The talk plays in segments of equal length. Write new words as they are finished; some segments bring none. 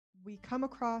we come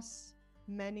across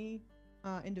many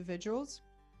individuals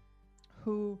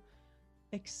who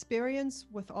experience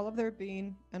with all of their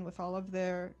being and with all of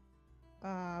their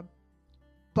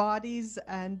bodies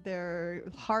and their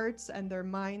hearts and their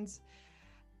minds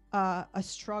a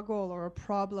struggle or a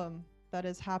problem that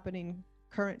is happening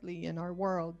currently in our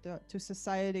world, to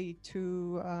society,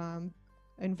 to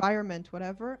environment,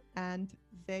 whatever, and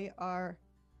they are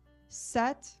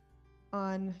set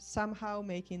on somehow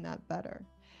making that better.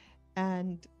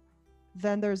 And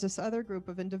then there's this other group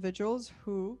of individuals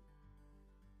who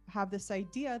have this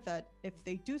idea that if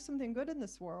they do something good in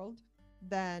this world,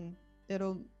 then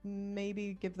it'll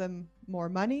maybe give them more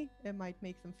money, it might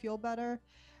make them feel better,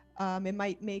 it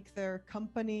might make their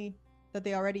company that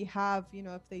they already have, you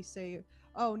know, if they say,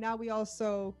 oh, now we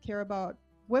also care about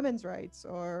women's rights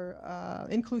or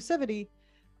inclusivity,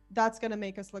 that's going to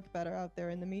make us look better out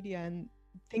there in the media, and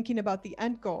thinking about the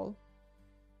end goal.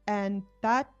 And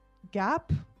that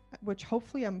gap, which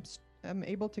hopefully I'm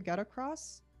able to get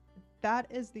across, that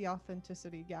is the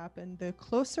authenticity gap. And the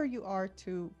closer you are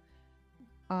to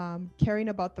caring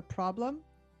about the problem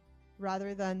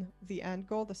rather than the end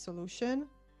goal, the solution,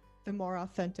 the more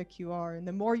authentic you are and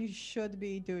the more you should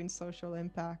be doing social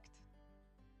impact.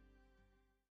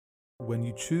 When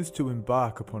you choose to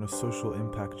embark upon a social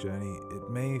impact journey,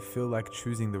 it may feel like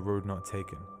choosing the road not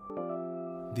taken.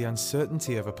 The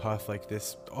uncertainty of a path like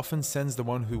this often sends the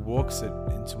one who walks it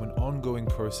into an ongoing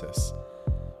process,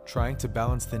 trying to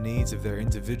balance the needs of their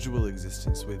individual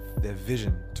existence with their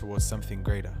vision towards something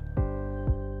greater.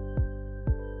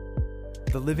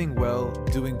 The Living Well,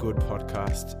 Doing Good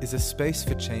podcast is a space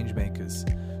for changemakers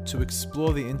to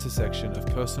explore the intersection of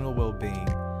personal well-being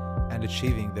and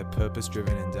achieving their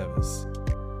purpose-driven endeavors.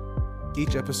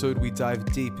 Each episode we dive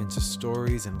deep into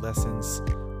stories and lessons,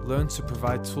 learn to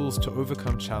provide tools to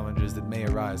overcome challenges that may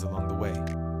arise along the way.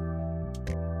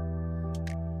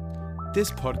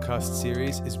 This podcast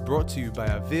series is brought to you by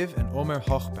Aviv and Omer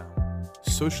Hochbaum,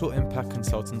 social impact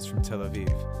consultants from Tel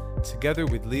Aviv, together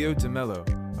with Leo De Mello,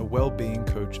 a well-being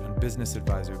coach and business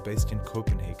advisor based in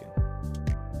Copenhagen.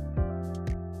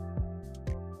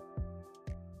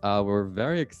 We're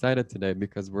very excited today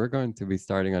because we're going to be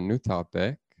starting a new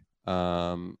topic. What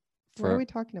are we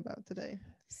talking about today?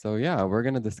 So yeah, we're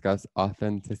going to discuss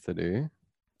authenticity,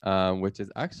 which is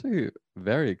actually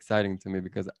very exciting to me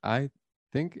because I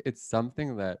think it's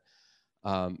something that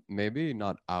maybe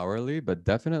not hourly, but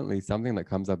definitely something that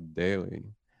comes up daily.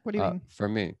 What do you mean? For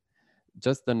me,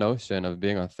 just the notion of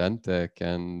being authentic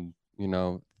and, you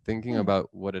know, thinking about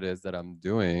what it is that I'm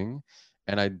doing.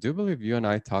 And I do believe you and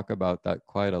I talk about that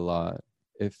quite a lot.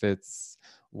 If it's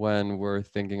when we're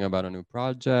thinking about a new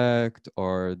project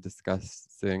or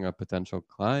discussing a potential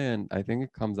client, I think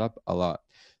it comes up a lot.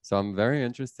 So I'm very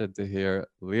interested to hear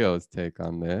Leo's take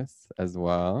on this as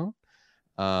well.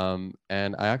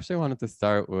 And I actually wanted to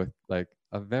start with like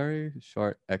a very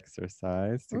short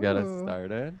exercise to get us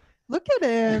started. Look at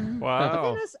him.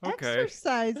 Wow. Look at his Okay.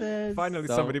 exercises. Finally,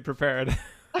 somebody prepared.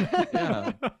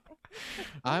 Yeah.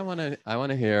 I want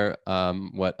to hear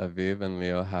what Aviv and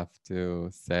Leo have to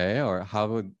say, or how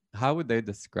would they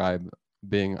describe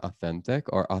being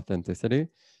authentic or authenticity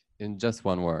in just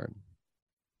one word.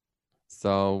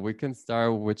 So we can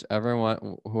start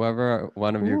whoever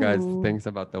one of you guys thinks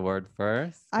about the word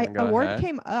first. A word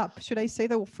came up. Should I say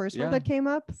the first word that came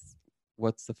up?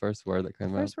 What's the first word that came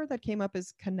up? The first word that came up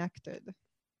is connected.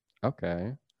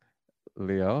 Okay.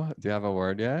 Leo, do you have a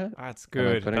word yet? That's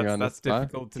good. That's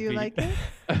difficult to beat. Do you like it?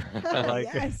 I like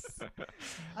yes. it.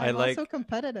 I'm also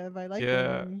competitive. I like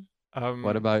it.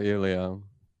 What about you, Leo?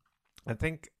 I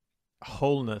think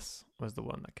wholeness was the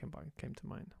one that came to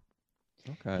mind.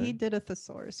 Okay. He did a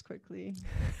thesaurus quickly.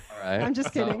 All right. I'm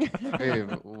just kidding.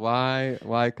 Aviv,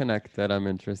 why connected? I'm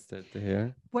interested to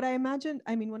hear. What I imagine,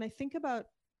 when I think about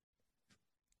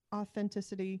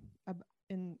authenticity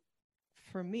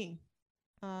for me,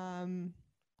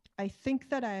 I think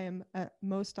that I am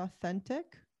most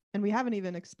authentic, and we haven't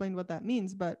even explained what that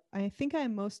means, but I think I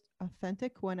am most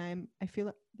authentic when I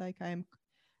feel like I am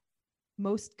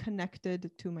most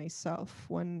connected to myself,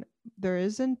 when there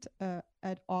isn't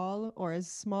at all or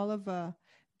as small of a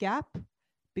gap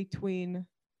between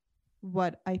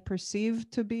what I perceive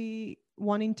to be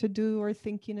wanting to do or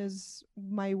thinking is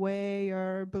my way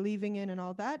or believing in and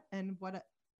all that, and what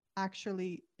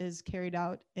actually is carried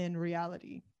out in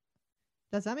reality.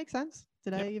 Does that make sense?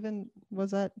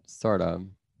 Was that? Sort of.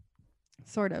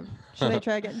 Should I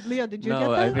try again? Leo, did you get that?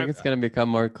 No, I think it's going to become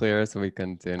more clear so we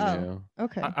continue. Oh,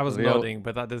 okay. I was nodding,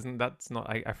 but that's not,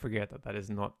 I forget that is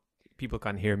not, people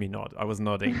can't hear me nod. I was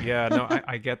nodding. Yeah, no,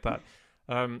 I get that.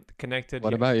 Connected.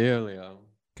 What about you, Leo?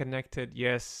 connected?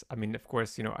 Yes. I mean, of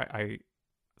course, I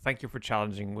thank you for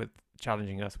challenging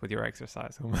us with your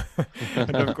exercise.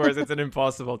 And of course, it's an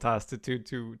impossible task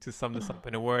to sum this up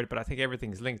in a word, but I think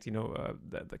everything's linked.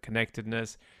 The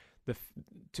connectedness,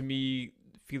 to me,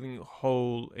 feeling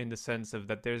whole in the sense of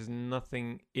that there's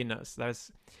nothing in us.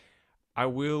 I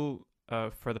will,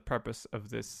 for the purpose of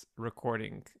this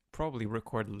recording, probably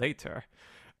record later,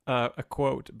 a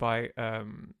quote by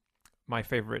my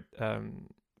favorite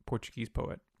Portuguese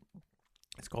poet.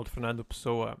 It's called Fernando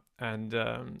Pessoa, and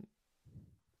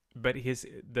but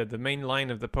the main line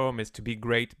of the poem is to be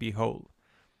great, be whole.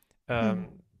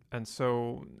 And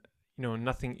so,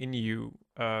 nothing in you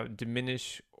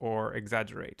diminish or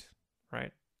exaggerate,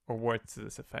 right? Or words to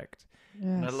this effect. Yes.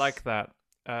 And I like that.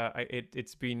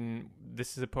 This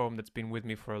is a poem that's been with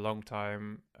me for a long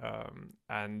time.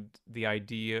 And the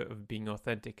idea of being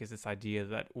authentic is this idea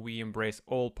that we embrace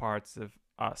all parts of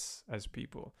us as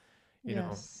people.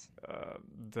 Yes.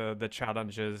 The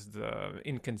challenges, the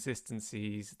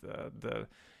inconsistencies, the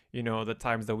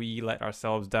times that we let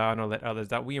ourselves down or let others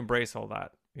down. We embrace all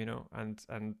that, and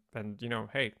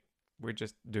hey, we're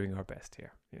just doing our best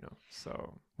here,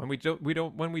 So when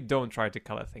we don't try to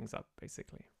color things up,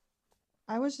 basically.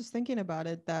 I was just thinking about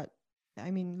it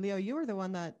Leo, you were the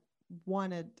one that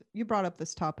you brought up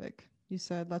this topic. You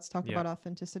said, let's talk about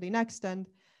authenticity next. And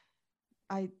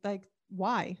I like,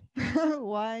 why?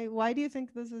 Why do you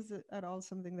think this is at all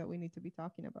something that we need to be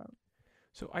talking about?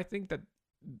 So I think that,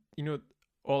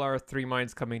 all our three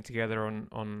minds coming together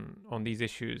on these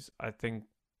issues, I think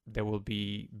there will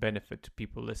be benefit to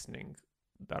people listening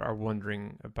that are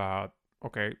wondering about,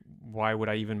 okay, why would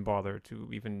I even bother to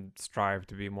even strive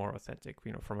to be more authentic,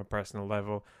 from a personal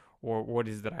level? Or what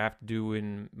is that I have to do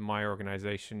in my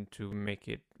organization to make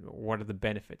it, what are the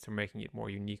benefits of making it more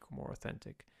unique or more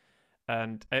authentic?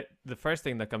 And the first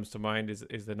thing that comes to mind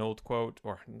is an old quote,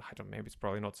 or I don't know, maybe it's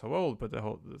probably not so old, but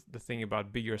the thing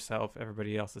about be yourself,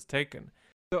 everybody else is taken.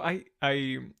 So I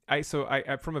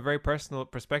from a very personal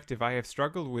perspective, I have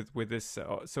struggled with this.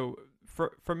 So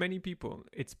for many people,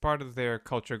 it's part of their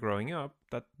culture growing up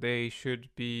that they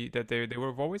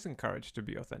were always encouraged to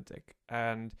be authentic,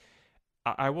 and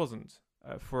I wasn't.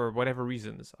 For whatever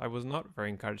reasons, I was not very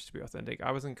encouraged to be authentic.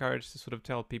 I was encouraged to sort of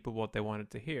tell people what they wanted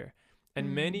to hear.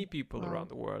 And many people around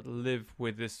the world live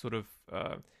with this sort of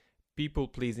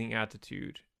people-pleasing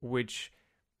attitude, which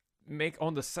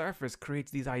on the surface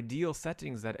creates these ideal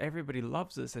settings that everybody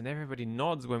loves us and everybody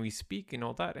nods when we speak and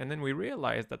all that. And then we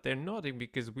realize that they're nodding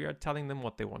because we are telling them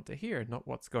what they want to hear, not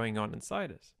what's going on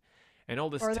inside us. And all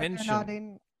this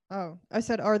tension. I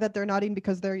said, or that they're nodding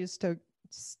because they're used to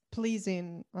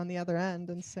pleasing on the other end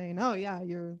and saying, oh yeah,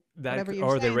 you're whatever you're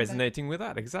saying. Or they're resonating with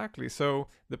that. Exactly. So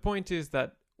the point is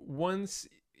that once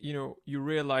you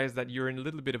realize that you're in a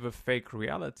little bit of a fake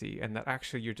reality, and that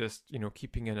actually you're just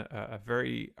keeping a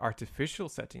very artificial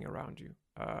setting around you,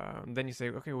 then you say,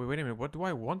 okay, wait a minute, what do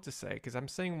I want to say? Because I'm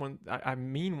saying I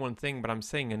mean one thing, but I'm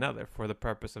saying another for the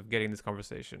purpose of getting this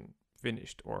conversation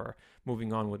finished or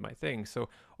moving on with my thing. So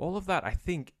all of that, I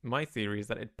think my theory is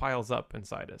that it piles up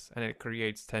inside us and it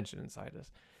creates tension inside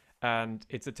us. And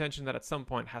it's a tension that at some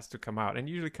point has to come out, and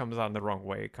usually comes out in the wrong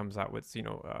way. It comes out with,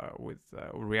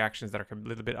 reactions that are a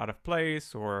little bit out of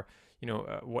place, or,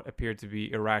 what appear to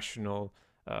be irrational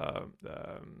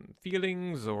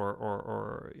feelings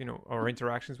or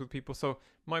interactions with people. So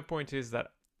my point is that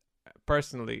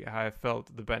personally, I have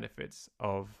felt the benefits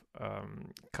of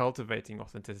cultivating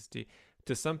authenticity.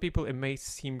 To some people, it may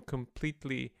seem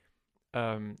completely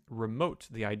remote,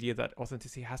 the idea that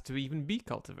authenticity has to even be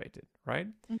cultivated, right?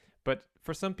 But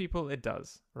for some people it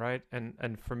does, right?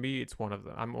 And for me, it's one of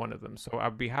them. I'm one of them. So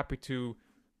I'd be happy to.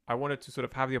 I wanted to sort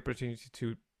of have the opportunity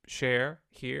to share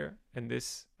here in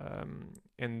this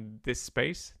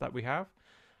space that we have,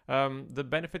 the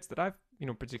benefits that I've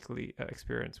particularly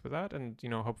experienced with that, and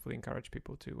hopefully encourage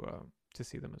people to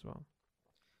see them as well.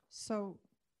 So,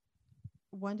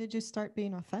 when did you start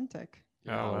being authentic?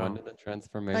 When did the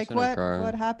transformation like occur?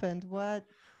 what happened?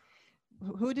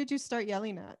 Who did you start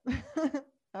yelling at?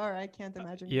 Or I can't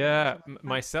imagine.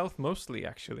 Myself mostly,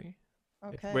 actually.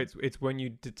 Okay. It's when you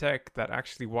detect that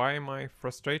actually, why am I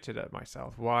frustrated at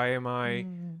myself? Why am I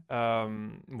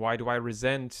why do I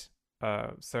resent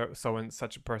so and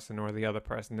such a person or the other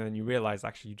person? And then you realize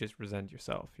actually you just resent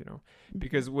yourself,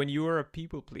 because when you are a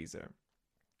people pleaser,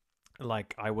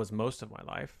 like I was most of my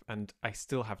life, and I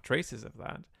still have traces of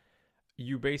that,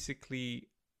 you basically,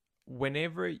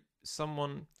 whenever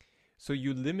someone, so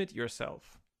you limit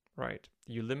yourself, right?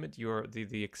 You limit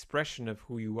the expression of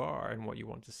who you are and what you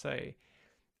want to say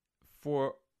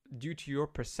due to your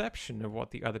perception of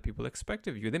what the other people expect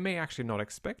of you. They may actually not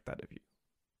expect that of you,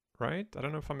 right? I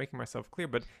don't know if I'm making myself clear,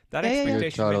 but that Yeah, yeah, yeah. You're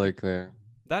expectation may totally be, clear.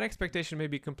 that expectation may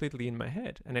be completely in my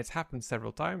head, and it's happened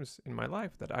several times in my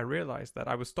life that I realized that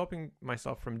I was stopping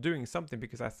myself from doing something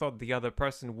because I thought the other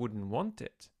person wouldn't want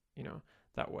it,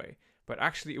 that way. But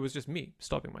actually, it was just me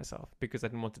stopping myself because I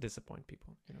didn't want to disappoint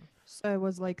people. So it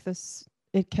was like this,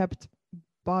 it kept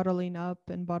bottling up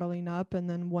and bottling up. And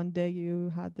then one day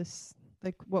you had this,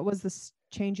 like, what was this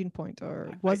changing point,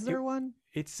 or was there one?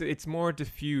 It's more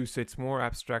diffuse, it's more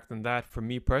abstract than that. For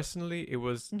me personally, it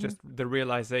was just the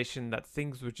realization that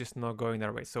things were just not going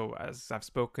that way. So as I've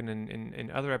spoken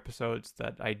in other episodes,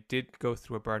 that I did go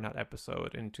through a burnout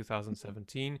episode in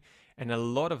 2017, and a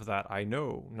lot of that I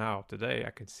know now today.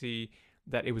 I can see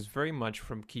that it was very much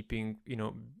from keeping,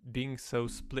 being so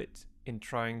split in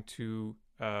trying to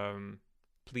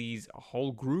please a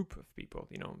whole group of people,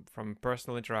 from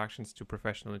personal interactions to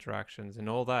professional interactions and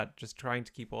all that, just trying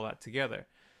to keep all that together,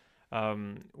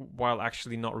 while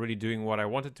actually not really doing what I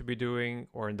wanted to be doing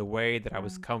or in the way that I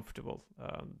was comfortable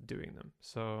doing them.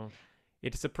 So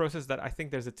it's a process that I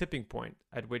think there's a tipping point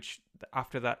at which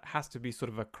after that has to be sort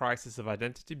of a crisis of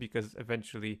identity, because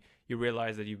eventually you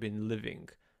realize that you've been living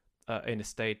in a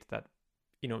state that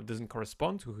doesn't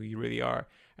correspond to who you really are,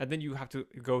 and then you have to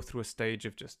go through a stage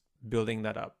of just building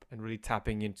that up and really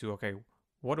tapping into, okay,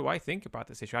 what do I think about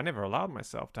this issue? I never allowed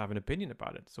myself to have an opinion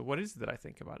about it, so what is it that I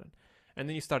think about it? And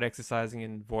then you start exercising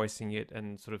and voicing it,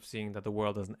 and sort of seeing that the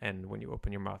world doesn't end when you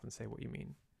open your mouth and say what you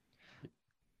mean.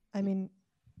 I mean,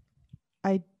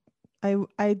 I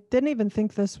didn't even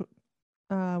think this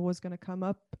was going to come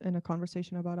up in a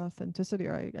conversation about authenticity,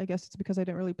 or I guess it's because I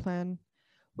didn't really plan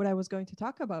what I was going to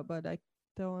talk about. But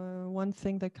the one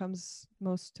thing that comes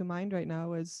most to mind right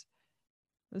now is,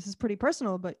 this is pretty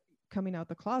personal, but coming out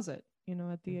the closet,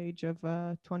 at the age of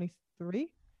 23,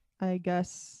 I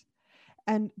guess.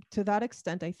 And to that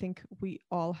extent, I think we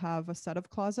all have a set of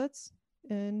closets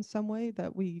in some way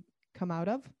that we come out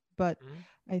of. But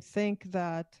I think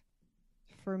that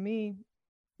for me,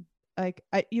 like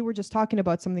you were just talking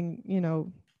about something,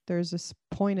 there's this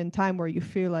point in time where you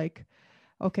feel like,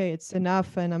 okay, it's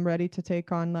enough and I'm ready to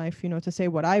take on life, to say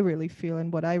what I really feel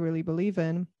and what I really believe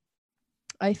in.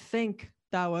 I think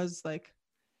that was like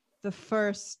the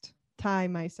first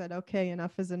time I said, okay,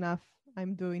 enough is enough.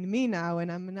 I'm doing me now,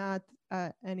 and I'm not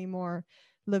anymore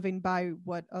living by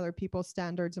what other people's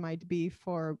standards might be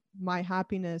for my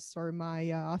happiness or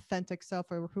my authentic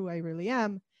self or who I really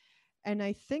am. And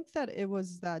I think that it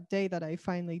was that day that I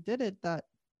finally did it that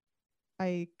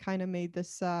I kind of made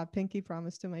this pinky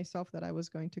promise to myself that I was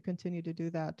going to continue to do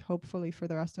that, hopefully for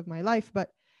the rest of my life.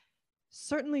 But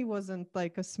certainly wasn't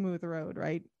like a smooth road,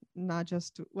 right? Not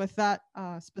just with that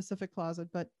specific closet,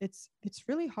 but it's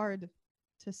really hard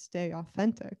to stay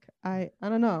authentic. I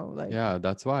don't know, like, Yeah,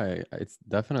 that's why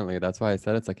I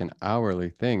said it's like an hourly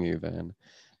thing even.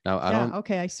 Now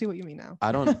okay, I see what you mean now.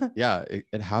 yeah,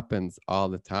 it happens all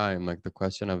the time, like the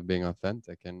question of being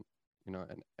authentic. And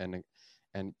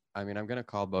and I mean, I'm gonna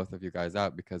call both of you guys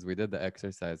out because we did the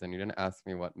exercise and you didn't ask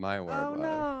me what my word was.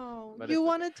 No, But you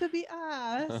wanted to be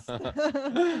asked.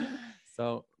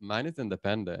 So mine is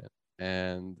independent,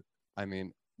 and I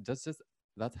mean, just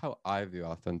that's how I view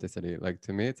authenticity. Like,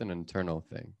 to me, it's an internal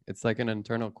thing. It's like an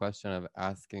internal question of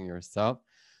asking yourself,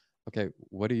 okay,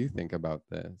 what do you think about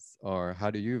this? Or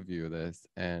how do you view this?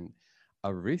 And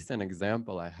a recent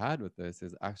example I had with this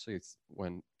is actually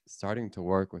when starting to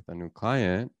work with a new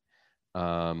client,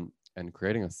 and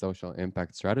creating a social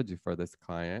impact strategy for this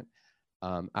client.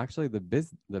 Actually, the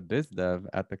biz dev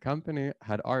at the company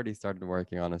had already started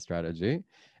working on a strategy,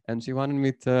 and she wanted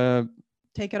me to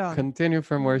take it on, continue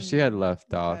from where she had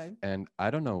left off. Okay. And I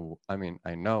don't know, I mean,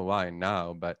 I know why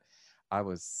now, but I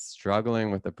was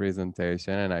struggling with the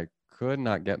presentation and I could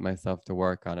not get myself to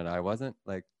work on it. I wasn't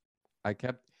like, I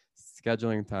kept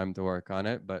scheduling time to work on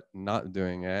it, but not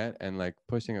doing it, and like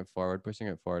pushing it forward.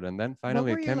 And then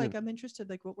finally what were it you came like? to, I'm interested.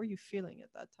 Like, what were you feeling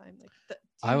at that time? Like,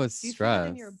 I was do you feel it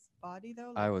in your stressed. body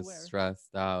though? I Like, was where?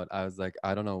 stressed out. I was like,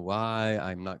 I don't know why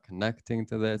I'm not connecting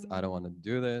to this. I don't want to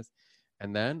do this.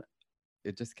 And then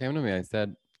it just came to me. I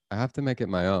said, I have to make it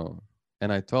my own.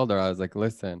 And I told her, I was like,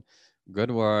 listen,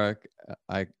 good work.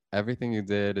 Everything you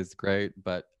did is great,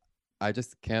 but I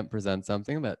just can't present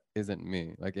something that isn't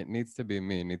me. Like, it needs to be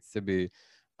me. It needs to be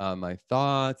my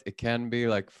thoughts. It can be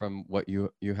like from what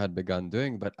you had begun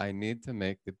doing, but I need to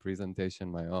make the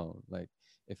presentation my own. Like,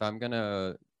 if I'm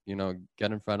gonna,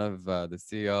 get in front of the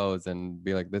CEOs and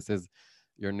be like, this is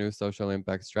your new social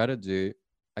impact strategy,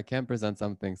 I can't present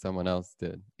something someone else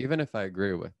did, even if I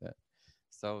agree with it.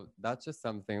 So that's just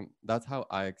something, that's how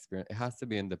I experience. It has to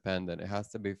be independent. It has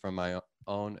to be from my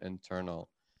own internal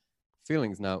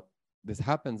feelings. Now, this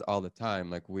happens all the time.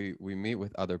 Like we meet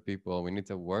with other people, we need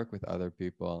to work with other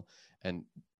people, and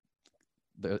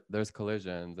there's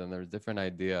collisions and there's different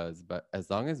ideas. But as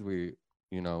long as we,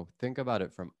 you know, think about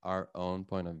it from our own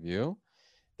point of view,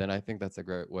 then I think that's a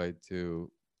great way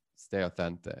to stay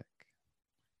authentic.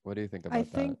 What do you think I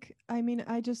about that? think, I mean,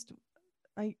 I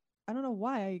I don't know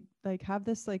why I like have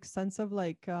this like sense of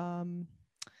like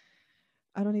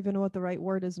I don't even know what the right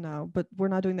word is now, but we're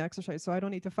not doing the exercise, so I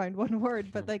don't need to find one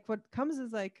word. But like what comes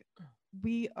is like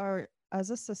we are,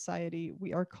 as a society,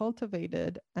 we are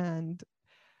cultivated and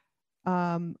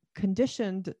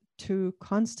conditioned to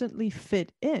constantly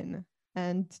fit in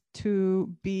and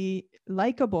to be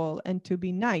likable and to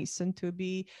be nice and to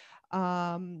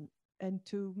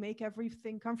make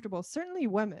everything comfortable. Certainly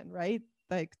women, right?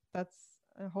 Like that's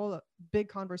a whole big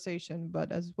conversation,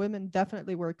 but as women,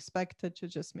 definitely we're expected to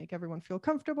just make everyone feel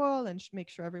comfortable and make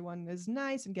sure everyone is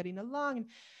nice and getting along. And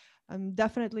I'm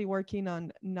definitely working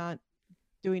on not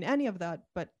doing any of that,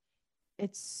 but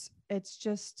it's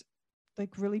just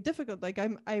like really difficult. Like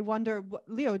I wonder,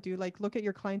 Leo, do you like look at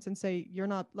your clients and say, you're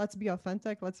not, let's be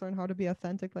authentic, let's learn how to be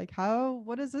authentic? Like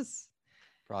what is this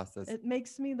Process. it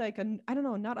makes me like I don't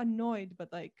know, not annoyed,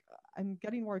 but like I'm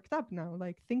getting worked up now,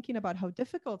 like thinking about how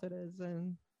difficult it is,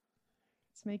 and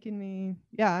it's making me,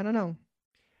 yeah, I don't know.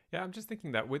 Yeah, I'm just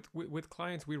thinking that with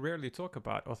clients, we rarely talk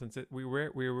about authentic. We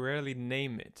rarely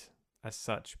name it as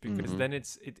such, because Mhm. then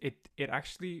it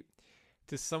actually,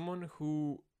 to someone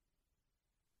who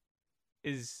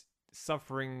is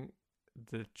suffering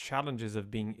the challenges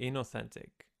of being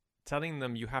inauthentic, telling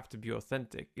them you have to be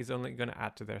authentic is only going to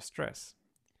add to their stress.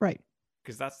 Right.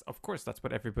 Because that's, of course, that's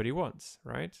what everybody wants,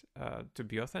 right? To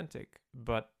be authentic.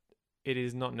 But it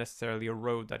is not necessarily a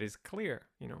road that is clear.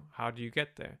 You know, how do you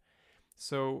get there?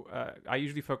 So I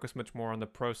usually focus much more on the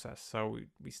process. So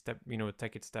we step, you know,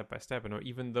 take it step by step. And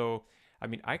even though, I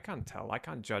mean, I can't tell, I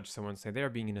can't judge someone, say they're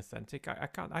being inauthentic. I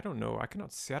can't, I don't know, I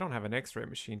cannot see, I don't have an X-ray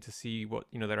machine to see what,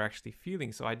 you know, they're actually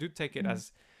feeling. So I do take it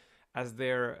as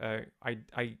their,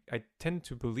 I tend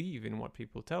to believe in what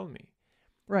people tell me.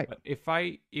 Right. But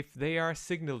if they are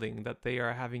signaling that they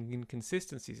are having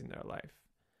inconsistencies in their life,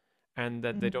 and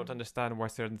that they don't understand why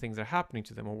certain things are happening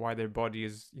to them, or why their body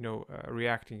is, you know,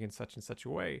 reacting in such and such a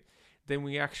way, then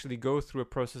we actually go through a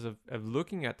process of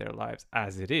looking at their lives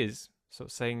as it is. So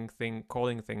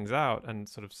calling things out and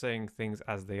sort of saying things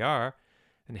as they are,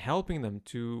 and helping them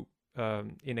to,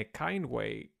 in a kind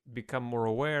way, become more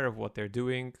aware of what they're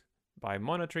doing by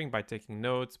monitoring, by taking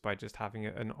notes, by just having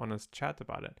an honest chat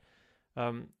about it.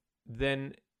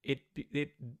 Then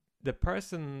the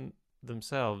person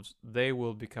themselves, they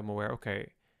will become aware,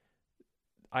 okay,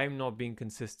 I'm not being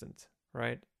consistent,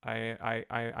 right?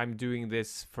 I'm doing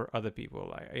this for other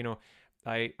people.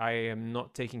 I am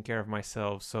not taking care of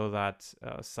myself so that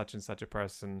such and such a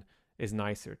person is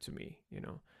nicer to me, you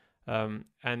know.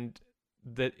 And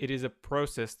that it is a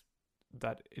process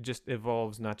that it just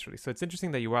evolves naturally. So it's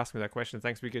interesting that you asked me that question.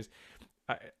 Thanks, because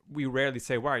we rarely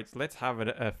say, right, let's have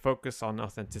a focus on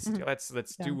authenticity.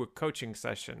 Let's do a coaching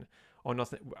session on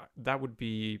that would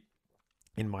be,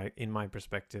 in my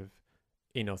perspective,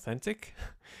 inauthentic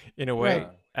in a way.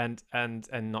 Right.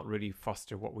 And not really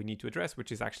foster what we need to address,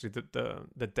 which is actually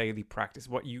the daily practice.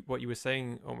 What you were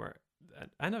saying, Omar,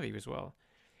 and Aviv as well.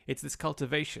 It's this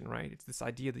cultivation, right? It's this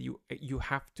idea that you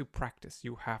have to practice,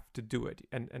 you have to do it,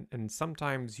 and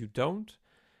sometimes you don't.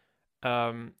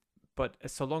 But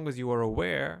so long as you are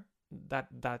aware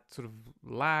that sort of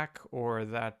lack, or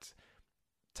that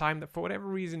time that for whatever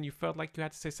reason you felt like you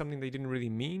had to say something they didn't really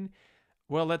mean,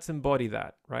 well, let's embody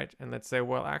that, right? And let's say,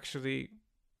 well, actually,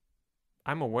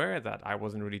 I'm aware that I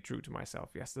wasn't really true to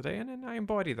myself yesterday, and then I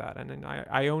embody that, and then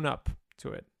I own up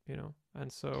to it, you know? And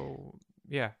so,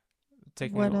 yeah,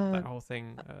 taking that whole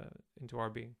thing into our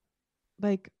being.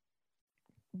 Like,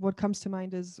 what comes to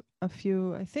mind is a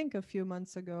few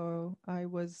months ago, I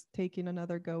was taking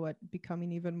another go at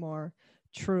becoming even more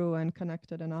true and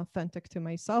connected and authentic to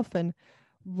myself. And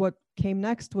what came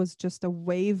next was just a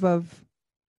wave of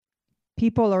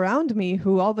people around me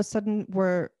who all of a sudden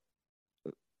were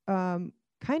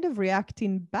kind of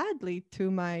reacting badly to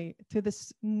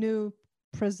this new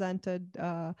presented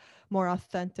more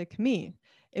authentic me.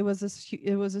 It was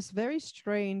this very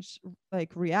strange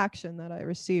like reaction that I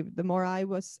received. The more I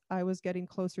was getting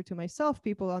closer to myself,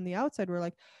 people on the outside were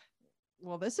like,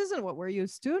 well, this isn't what we're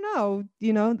used to now,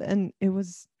 you know. And it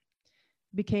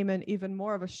became an even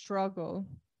more of a struggle.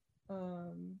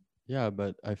 Yeah,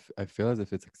 but I feel as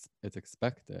if it's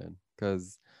expected,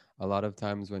 because a lot of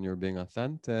times when you're being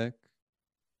authentic,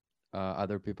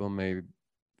 other people may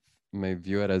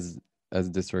view it as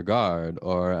disregard,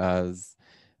 or as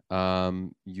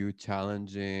you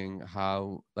challenging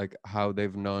how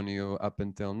they've known you up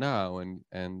until now,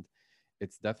 and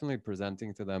it's definitely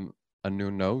presenting to them a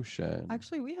new notion.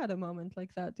 Actually, we had a moment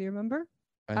like that. Do you remember?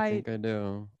 I I think I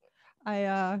do.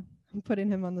 I'm putting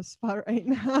him on the spot right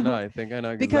No, now I think I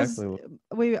know because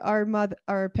exactly.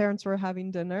 our parents were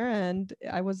having dinner and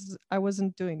I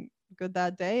wasn't doing good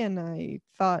that day, and I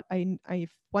thought I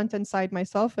went inside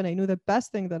myself and I knew the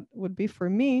best thing that would be for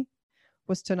me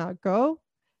was to not go.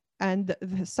 And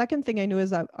the second thing I knew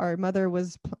is that our mother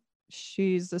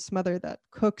she's this mother that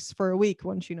cooks for a week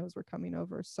when she knows we're coming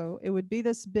over. So it would be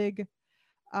this big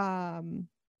um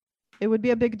it would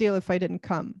be a big deal if I didn't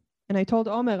come. And I told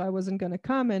Omer I wasn't going to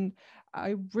come. And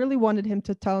I really wanted him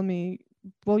to tell me,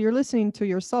 well, you're listening to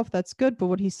yourself. That's good. But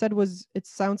what he said was, it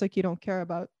sounds like you don't care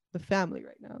about the family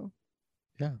right now.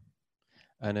 Yeah.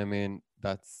 And I mean,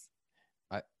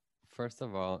 I, first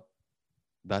of all,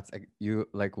 you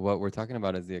like what we're talking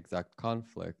about is the exact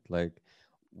conflict. Like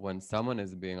when someone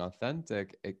is being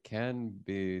authentic, it can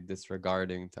be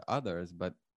disregarding to others,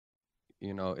 but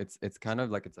it's kind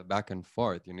of like it's a back and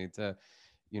forth. You need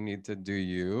to do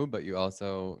you, but you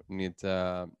also need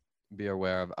to be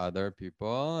aware of other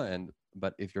people.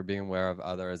 But if you're being aware of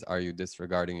others, are you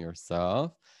disregarding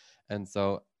yourself? And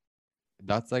so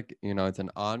that's like, it's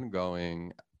an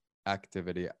ongoing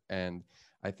activity. And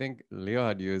I think Leo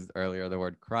had used earlier the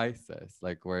word crisis,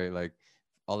 like where like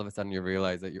all of a sudden you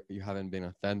realize that you haven't been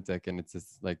authentic, and it's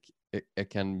just like it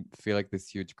can feel like this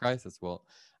huge crisis. Well,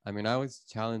 I mean, I always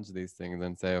challenge these things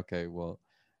and say, okay, well,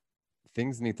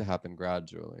 things need to happen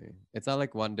gradually. It's not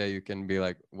like one day you can be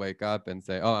like, wake up and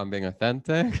say, oh, I'm being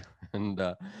authentic and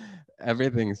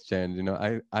everything's changed.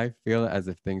 I feel as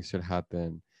if things should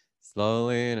happen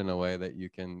slowly and in a way that you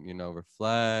can,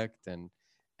 reflect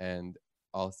and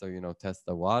also, test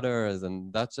the waters.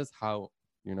 And that's just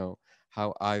you know,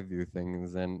 how I view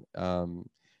things. And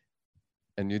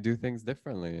you do things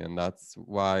differently. And that's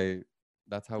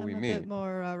how we I'm a meet. bit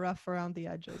more rough around the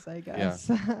edges, I Yeah. guess.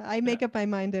 I make up my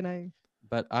mind and I.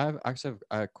 But I have actually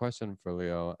a question for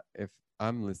Leo. If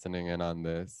I'm listening in on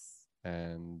this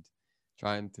and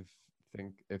trying to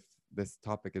think if this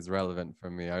topic is relevant for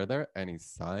me, are there any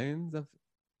signs of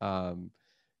um,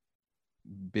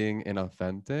 being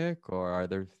inauthentic, or are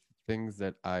there things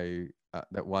that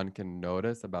that one can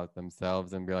notice about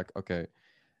themselves and be like, okay,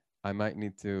 I might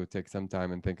need to take some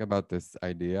time and think about this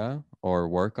idea or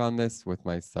work on this with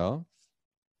myself?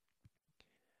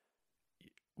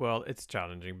 Well, it's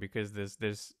challenging because there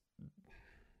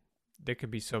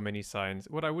could be so many signs.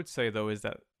 What I would say though is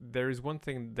that there is one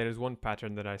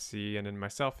pattern that I see and in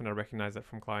myself, and I recognize that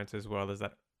from clients as well, is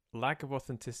that lack of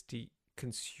authenticity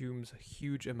consumes a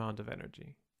huge amount of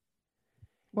energy.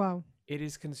 Wow.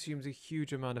 It consumes a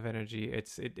huge amount of energy.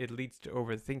 It leads to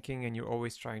overthinking, and you're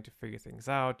always trying to figure things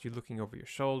out. You're looking over your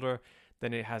shoulder.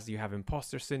 Then you have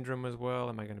imposter syndrome as well.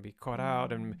 Am I going to be caught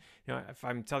out? And if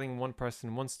I'm telling one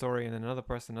person one story and then another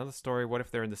person another story, what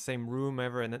if they're in the same room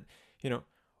ever? And then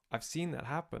I've seen that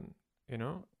happen.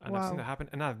 And I've seen that happen,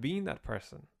 and I've been that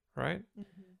person, right?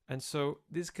 Mm-hmm. And so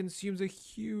this consumes a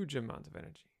huge amount of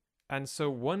energy. And so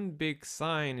one big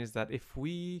sign is that if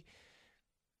we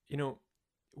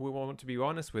want to be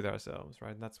honest with ourselves,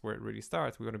 right? And that's where it really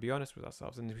starts. We want to be honest with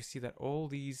ourselves. And we see that all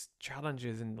these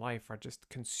challenges in life are just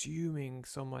consuming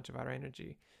so much of our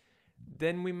energy.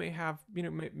 Then we may have,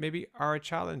 maybe our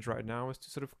challenge right now is to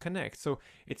sort of connect. So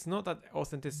it's not that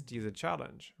authenticity is a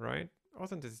challenge, right?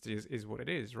 Authenticity is what it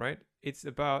is, right? It's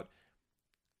about,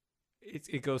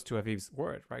 it goes to Aviv's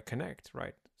word, right? Connect,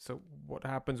 right? So what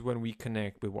happens when we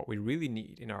connect with what we really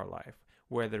need in our life,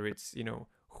 whether it's,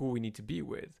 who we need to be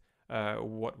with,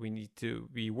 what we need to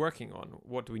be working on,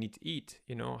 what do we need to eat,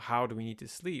 how do we need to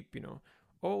sleep,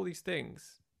 all these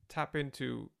things tap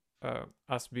into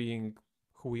us being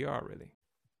who we are really.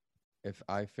 If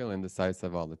I feel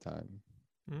indecisive all the time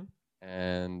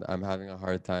and I'm having a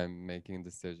hard time making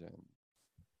decisions,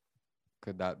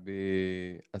 could that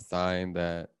be a sign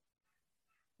that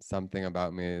something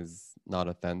about me is not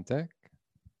authentic?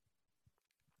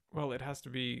 Well, it has to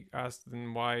be asked.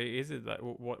 Then why is it that?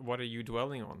 What are you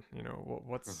dwelling on?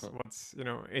 What's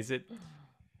is it?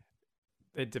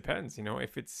 It depends.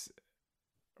 If it's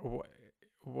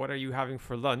what are you having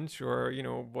for lunch, or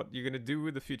what you're gonna do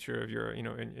with the future of your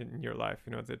in your life.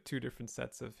 They're two different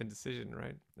sets of indecision,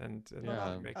 right? And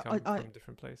Yeah. they may come from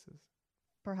different places.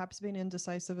 Perhaps being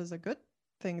indecisive is a good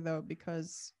thing though,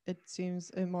 because it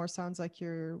more sounds like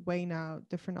you're weighing out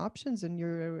different options and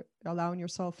you're allowing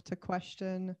yourself to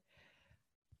question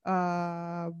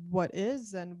what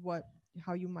is and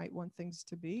how you might want things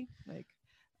to be. Like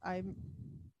I'm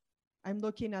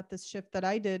looking at this shift that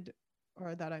I did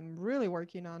or that I'm really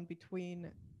working on,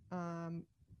 between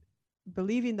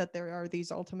believing that there are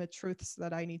these ultimate truths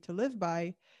that I need to live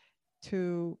by,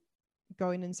 to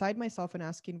going inside myself and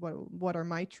asking what are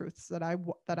my truths that I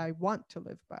want to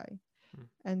live by.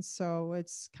 And so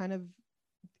it's kind of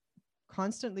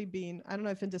constantly being, I don't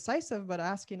know if indecisive, but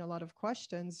asking a lot of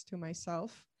questions to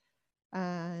myself.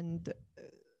 And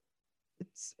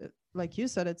it's like you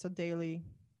said, it's a daily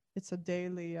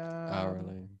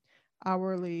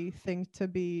hourly thing to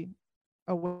be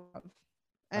aware of.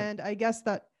 And I guess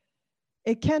that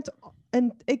it can't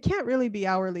really be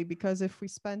hourly, because if we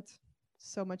spent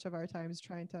so much of our times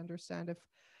trying to understand, if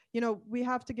we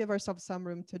have to give ourselves some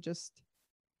room to just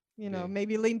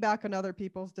maybe lean back on other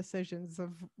people's decisions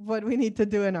of what we need to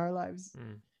do in our lives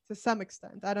to some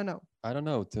extent. I don't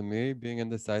know. To me, being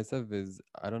indecisive is,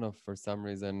 I don't know, for some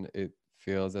reason it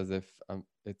feels as if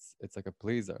it's like a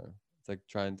pleaser. It's like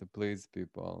trying to please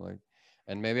people, like,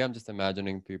 and maybe I'm just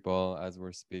imagining people as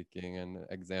we're speaking and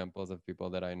examples of people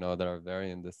that I know that are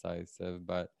very indecisive.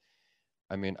 But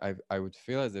I mean, I would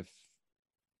feel as if,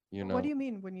 What do you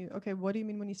mean when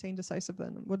you say indecisive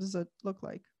then? What does it look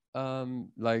like?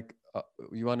 Like,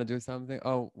 you want to do something?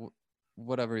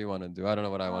 Whatever you want to do. I don't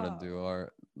know what I want to do.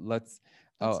 Or that's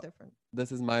different.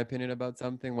 This is my opinion about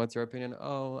something. What's your opinion?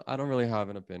 Oh, I don't really have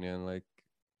an opinion. Like,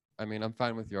 I mean, I'm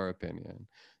fine with your opinion.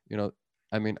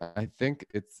 I mean, I think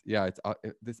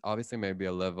this obviously may be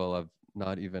a level of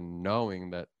not even knowing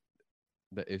that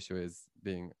the issue is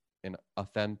being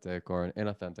authentic or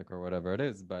inauthentic or whatever it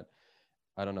is. But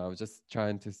I don't know. I was just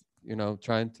trying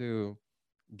to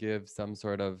give some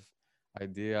sort of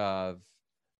idea of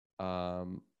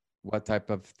what type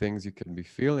of things you can be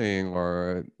feeling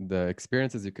or the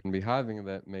experiences you can be having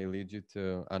that may lead you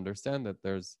to understand that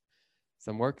there's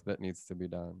some work that needs to be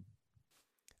done.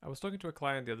 I was talking to a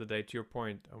client the other day, to your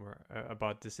point,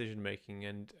 about decision making,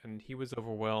 and he was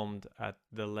overwhelmed at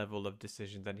the level of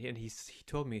decisions. And he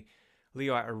told me,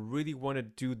 Leo, I really want to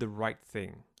do the right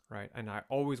thing, right? And I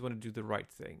always want to do the right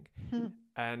thing.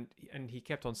 And he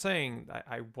kept on saying,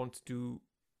 I want to do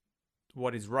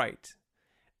what is right.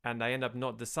 And I end up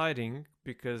not deciding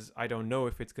because I don't know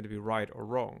if it's going to be right or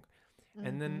wrong.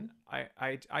 And then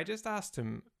I just asked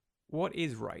him, what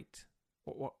is right?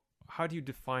 How do you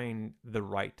define the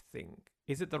right thing?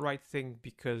 Is it the right thing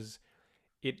because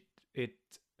it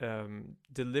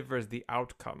delivers the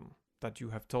outcome that you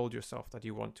have told yourself that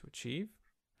you want to achieve?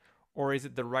 Or is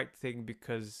it the right thing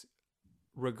because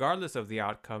regardless of the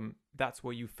outcome, that's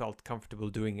what you felt comfortable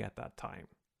doing at that time?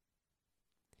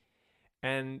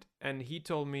 And he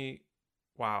told me,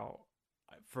 wow,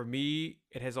 for me,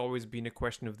 it has always been a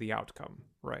question of the outcome,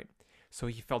 right? So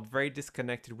he felt very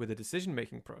disconnected with the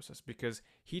decision-making process because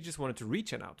he just wanted to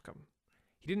reach an outcome.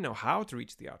 He didn't know how to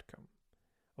reach the outcome.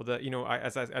 Or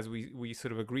as we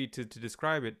sort of agreed to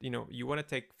describe it, you want to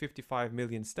take 55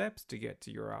 million steps to get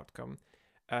to your outcome,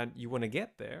 and you want to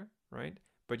get there, right?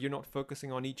 But you're not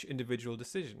focusing on each individual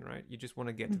decision, right? You just want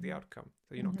to get to the outcome.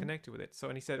 So you're not connected with it. So,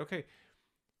 and he said, okay,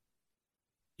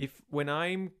 when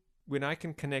I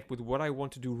can connect with what I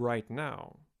want to do right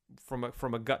now,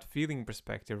 from a gut feeling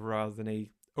perspective rather than a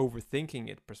overthinking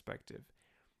it perspective,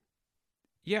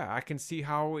 I can see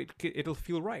how it'll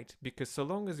feel right, because so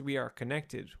long as we are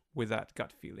connected with that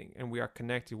gut feeling and we are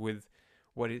connected with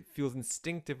what it feels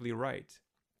instinctively right,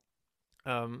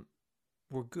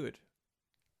 we're good,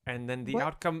 and then the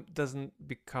outcome doesn't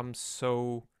become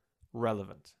so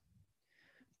relevant.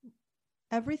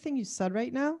 Everything you said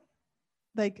right now,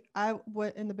 like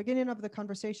in the beginning of the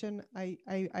conversation, I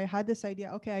had this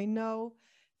idea. Okay, I know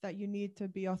that you need to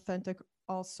be authentic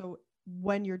also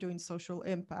when you're doing social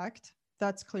impact.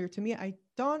 That's clear to me. I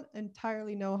don't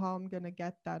entirely know how I'm going to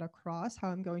get that across, how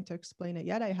I'm going to explain it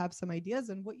yet. I have some ideas.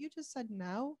 And what you just said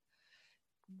now,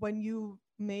 when you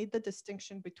made the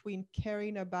distinction between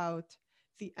caring about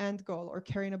the end goal or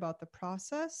caring about the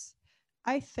process,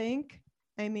 I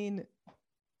mean,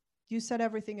 you said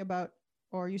everything about,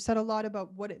 or you said a lot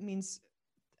about what it means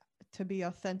to be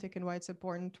authentic and why it's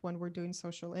important when we're doing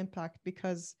social impact.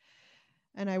 Because,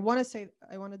 and I want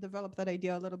to develop that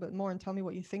idea a little bit more, and tell me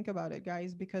what you think about it,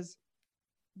 guys, because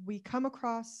we come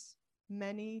across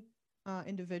many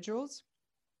individuals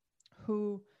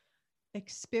who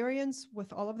experience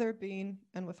with all of their being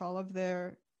and with all of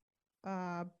their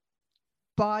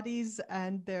bodies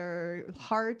and their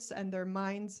hearts and their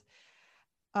minds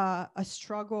a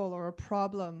struggle or a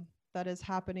problem that is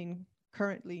happening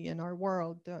currently in our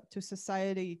world, to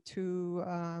society, to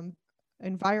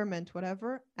environment,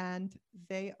 whatever, and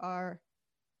they are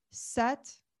set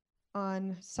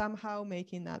on somehow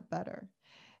making that better.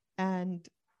 And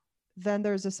then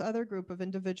there's this other group of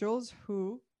individuals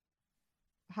who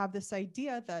have this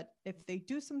idea that if they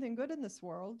do something good in this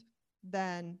world,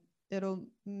 then it'll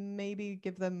maybe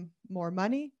give them more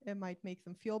money. It might make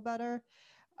them feel better.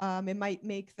 It might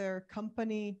make their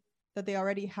company that they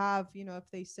already have,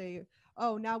 if they say,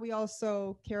 oh, now we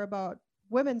also care about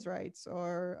women's rights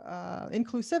or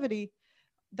inclusivity,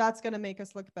 that's going to make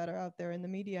us look better out there in the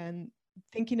media, and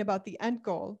thinking about the end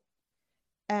goal.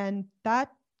 And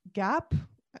that gap,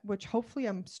 which hopefully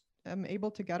I'm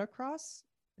able to get across,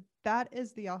 that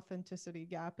is the authenticity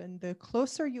gap. And the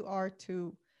closer you are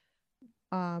to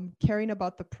caring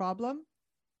about the problem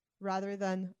rather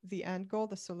than the end goal,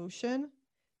 the solution,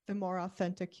 the more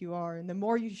authentic you are and the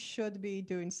more you should be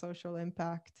doing social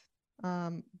impact.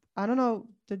 I don't know.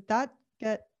 Did that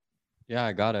get? Yeah,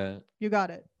 I got it. You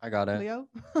got it. I got it. Leo?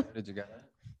 Did you get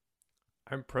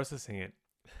I'm processing it.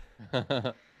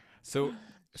 it?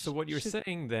 So what you're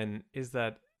saying then is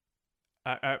that,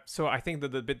 so I think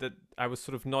that the bit that I was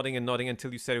sort of nodding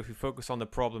until you said if you focus on the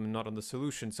problem and not on the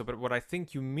solution. So, but what I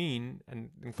think you mean,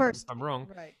 and First, if I'm wrong,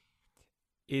 right,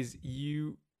 is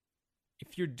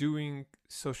if you're doing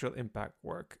social impact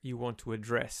work, you want to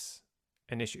address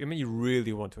an issue. I mean, you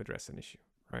really want to address an issue,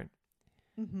 right?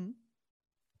 mm-hmm.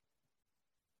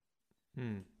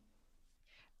 Hmm.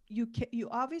 You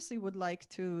obviously would like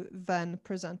to then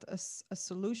present a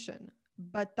solution,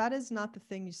 but that is not the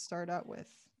thing you start out with.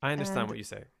 I understand And what you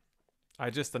say. I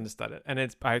just understand it, and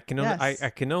I can only Yes. I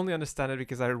can only understand it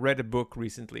because I read a book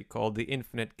recently called The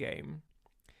Infinite Game,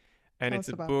 and Tell it's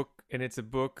us a about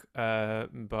book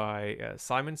by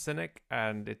Simon Sinek,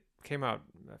 and it came out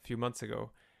a few months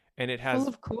ago, and it has full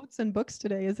of quotes and books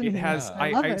today, isn't it he? has Yeah.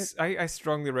 I love it. I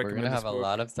strongly We're recommend gonna this have a book.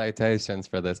 lot of citations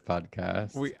for this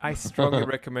podcast. I strongly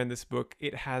recommend this book.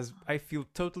 I feel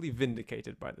totally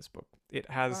vindicated by this book. It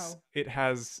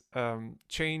has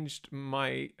changed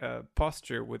my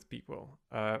posture with people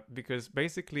because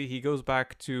basically he goes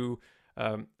back to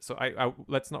so I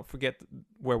let's not forget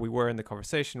where we were in the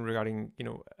conversation regarding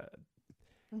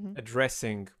Mhm.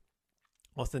 addressing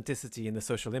authenticity in the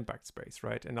social impact space,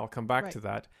 right? And I'll come back Right. to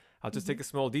that. I'll just Mhm. take a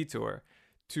small detour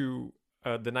to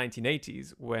the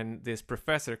 1980s when this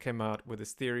professor came out with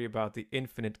this theory about the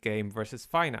infinite game versus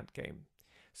finite game.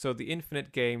 So the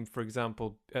infinite game, for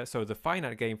example, so the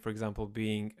finite game, for example,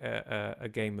 being a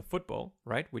game of football,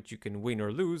 right, which you can win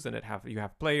or lose, and you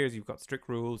have players, you've got strict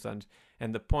rules, and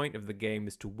the point of the game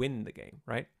is to win the game,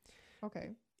 right?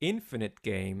 Okay. Infinite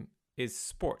game is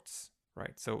sports,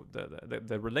 right? So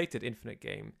the related infinite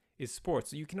game is sports.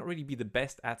 So you cannot really be the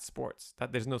best at sports.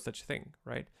 That there's no such thing,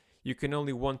 right? You can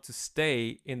only want to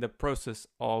stay in the process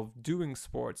of doing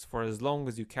sports for as long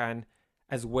as you can,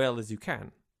 as well as you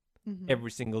can. Mhm.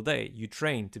 Every single day you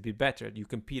train to be better, you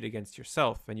compete against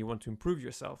yourself, and you want to improve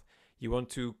yourself. You want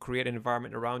to create an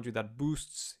environment around you that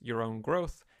boosts your own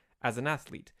growth as an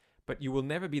athlete, but you will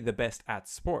never be the best at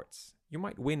sports. You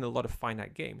might win a lot of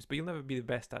finite games, but you'll never be the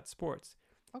best at sports.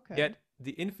 Okay. Yet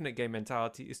the infinite game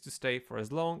mentality is to stay for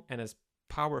as long and as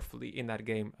powerfully in that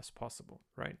game as possible,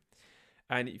 right?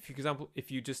 And if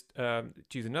you just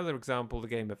choose another example, the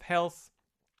game of health,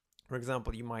 for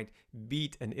example, you might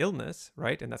beat an illness,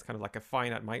 right? And that's kind of like a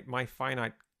finite, my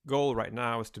finite goal right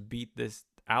now is to beat this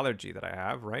allergy that I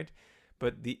have, right?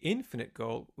 But the infinite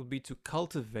goal would be to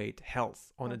cultivate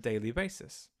health on a daily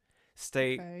basis.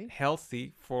 Stay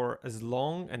healthy for as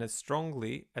long and as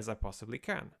strongly as I possibly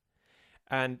can.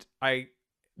 And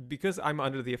because I'm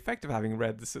under the effect of having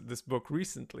read this book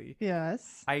recently,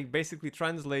 Yes. I basically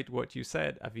translate what you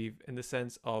said, Aviv, in the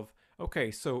sense of,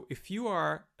 okay, so if you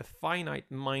are a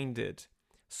finite-minded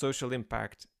social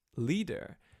impact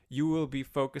leader, you will be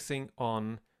focusing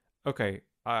on, okay,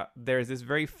 there's this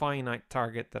very finite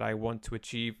target that I want to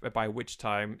achieve, by which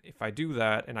time, if I do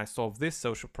that and I solve this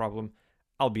social problem,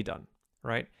 I'll be done,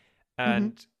 right?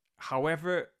 And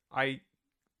however I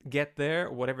get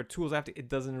there, whatever tools I have to, it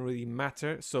doesn't really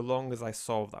matter so long as I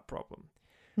solve that problem.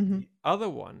 Mhm. The other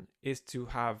one is to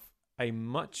have a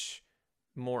much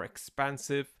more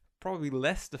expansive, probably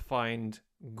less defined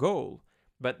goal,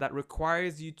 but that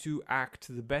requires you to act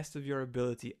to the best of your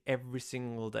ability every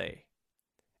single day.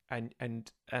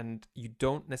 And you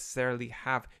don't necessarily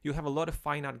you'll have a lot of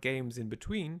finite games in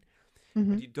between,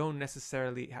 but you don't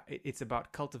necessarily it's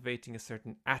about cultivating a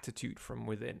certain attitude from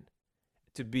within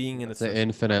to being in the the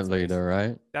infinite leader,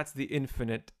 right? That's the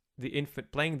infinite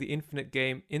playing the infinite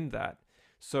game in that.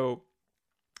 So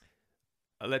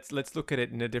let's look at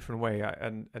it in a different way,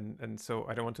 and so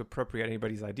I don't want to appropriate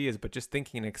anybody's ideas, but just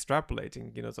thinking and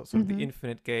extrapolating, so sort of the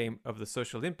infinite game of the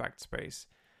social impact space,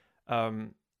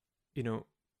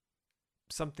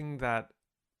 something that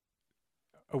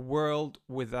a world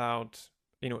without,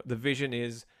 the vision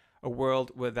is a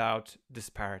world without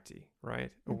disparity,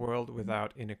 right? A world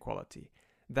without inequality.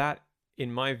 That,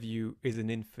 in my view, is an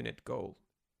infinite goal.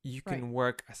 You can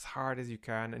work as hard as you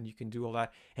can and you can do all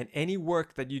that. And any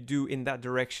work that you do in that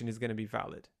direction is going to be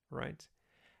valid, right?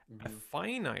 A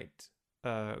finite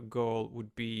goal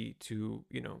would be to,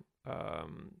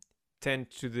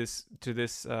 tend to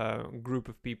this group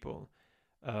of people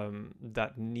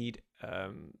that need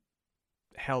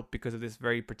help because of this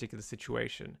very particular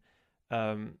situation,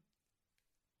 and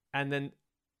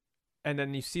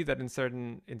then you see that in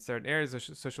certain areas of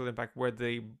social impact where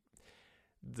the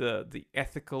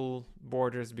ethical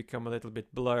borders become a little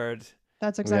bit blurred.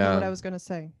 That's exactly what I was going to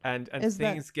say. And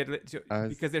things get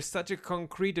because there's such a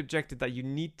concrete objective that you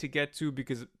need to get to,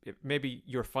 because maybe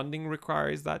your funding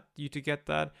requires that you to get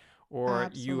that, or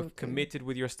you've committed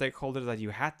with your stakeholders that you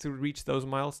had to reach those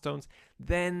milestones.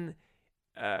 Then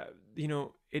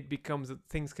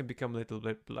things can become a little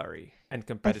bit blurry and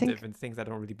competitive, and things that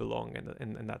don't really belong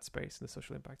in that space, in the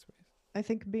social impact space. I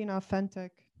think being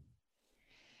authentic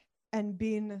and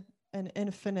being an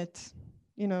infinite,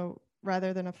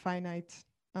 rather than a finite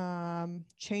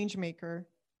change maker,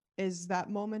 is that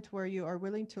moment where you are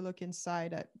willing to look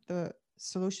inside at the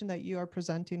solution that you are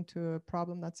presenting to a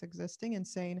problem that's existing and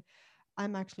saying,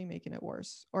 I'm actually making it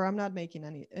worse, or I'm not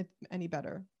making any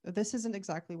better. This isn't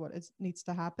exactly what needs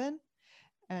to happen.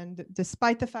 And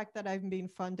despite the fact that I'm being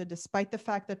funded, despite the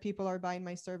fact that people are buying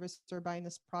my service or buying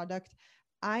this product,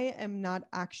 I am not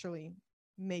actually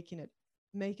making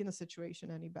the situation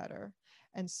any better.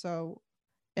 And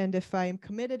if I am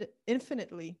committed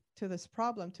infinitely to this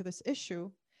problem, to this issue,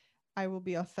 I will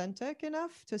be authentic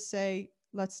enough to say,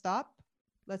 let's stop.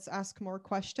 Let's ask more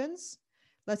questions.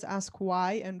 Let's ask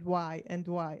why and why and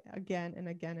why again and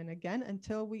again and again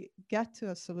until we get to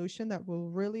a solution that will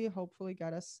really hopefully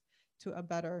get us to a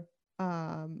better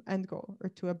end goal, or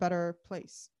to a better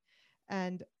place.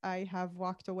 And I have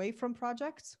walked away from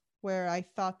projects where I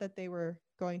thought that they were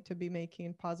going to be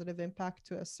making positive impact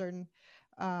to a certain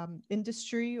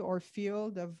industry or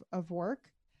field of work.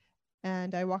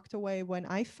 And I walked away when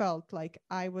I felt like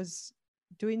I was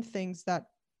doing things that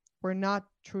were not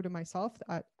true to myself,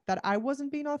 that I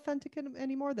wasn't being authentic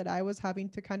anymore, that I was having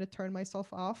to kind of turn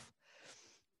myself off,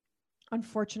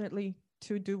 unfortunately,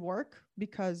 to do work,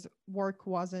 because work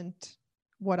wasn't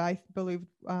what I believed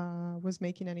was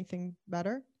making anything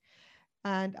better.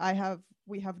 And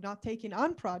we have not taken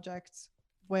on projects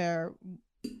where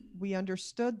we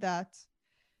understood that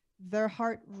their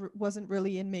heart wasn't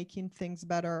really in making things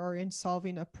better or in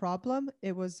solving a problem.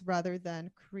 It was rather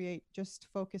than just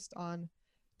focused on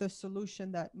the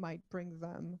solution that might bring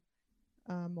them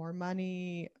more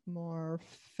money, more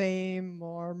fame,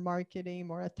 more marketing,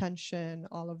 more attention,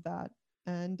 all of that.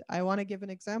 And I want to give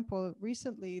an example.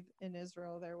 Recently in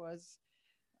Israel, there was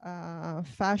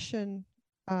fashion.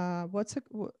 What's it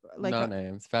like? No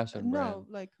names. Fashion brand. No,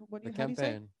 like what? The how do you say?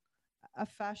 campaign. A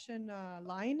fashion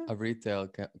line. A retail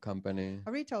company.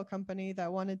 A retail company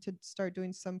that wanted to start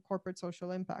doing some corporate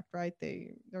social impact, right?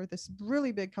 They're this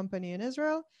really big company in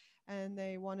Israel, and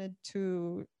they wanted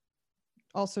to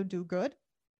also do good.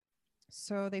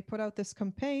 So they put out this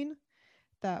campaign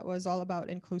that was all about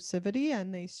inclusivity,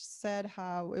 and they said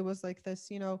how it was like this,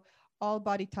 all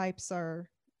body types are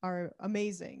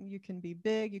amazing. You can be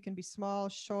big, you can be small,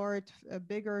 short,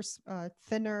 bigger,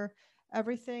 thinner,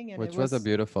 everything. And which was a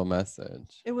beautiful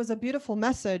message. It was a beautiful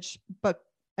message, but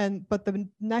the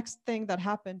next thing that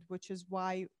happened, which is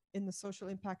why in the social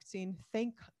impact scene,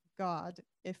 thank God,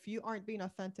 if you aren't being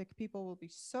authentic, people will be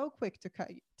so quick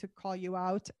to call you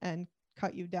out and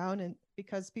cut you down. And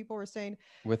because people were saying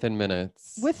within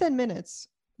minutes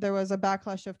there was a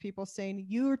backlash of people saying,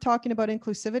 you're talking about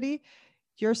inclusivity,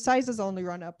 your sizes only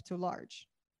run up to large.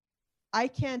 I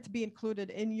can't be included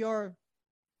in your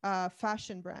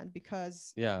fashion brand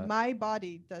because my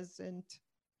body doesn't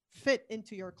fit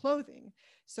into your clothing.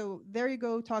 So there you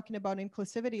go, talking about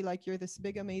inclusivity like you're this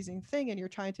big amazing thing and you're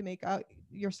trying to make out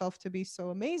yourself to be so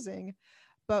amazing.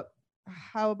 But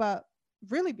how about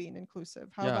really being inclusive?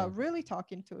 How about really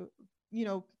talking to,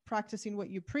 practicing what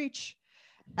you preach?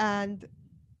 And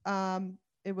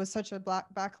it was such a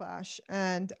backlash.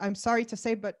 And I'm sorry to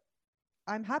say, but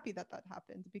I'm happy that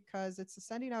happened, because it's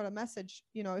sending out a message.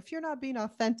 If you're not being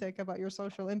authentic about your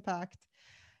social impact,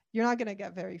 you're not going to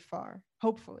get very far,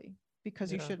 hopefully,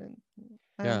 because you shouldn't.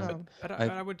 I don't know. But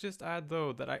I would just add,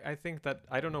 though, that I think that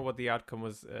I don't know what the outcome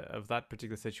was of that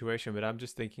particular situation, but I'm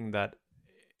just thinking that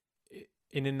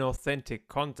in an authentic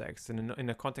context, in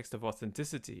a context of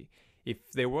authenticity,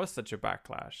 if there was such a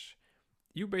backlash,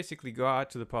 you basically go out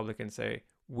to the public and say,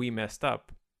 we messed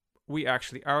up.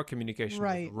 Our communication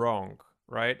was wrong,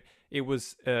 right? It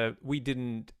was we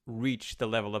didn't reach the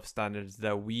level of standards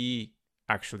that we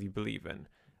actually believe in,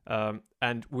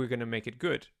 and we're going to make it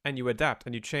good. And you adapt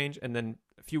and you change, and then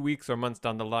a few weeks or months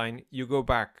down the line, you go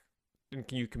back and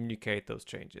you communicate those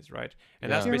changes, right?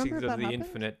 And that's Do you basically remember if the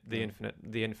that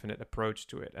happened? infinite approach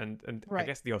to it, and I Right.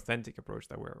 guess the authentic approach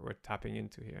that we're tapping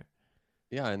into here.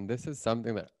 Yeah, and this is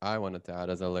something that I wanted to add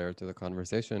as a layer to the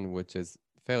conversation, which is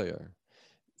failure.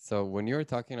 So when you're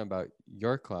talking about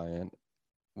your client,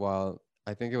 while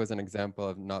I think it was an example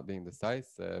of not being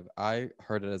decisive, I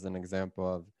heard it as an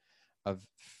example of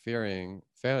fearing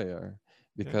failure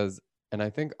Yeah. because, and I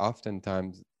think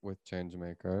oftentimes with change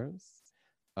makers,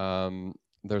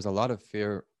 there's a lot of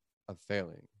fear of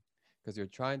failing because you're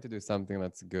trying to do something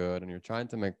that's good and you're trying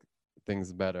to make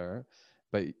things better,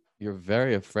 but you're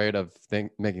very afraid of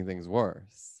making things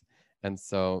worse. And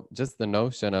so just the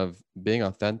notion of being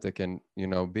authentic and, you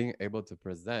know, being able to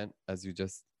present, as you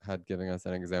just had giving us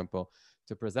an example,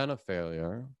 to present a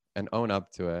failure and own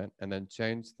up to it and then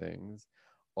change things,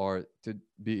 or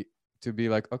to be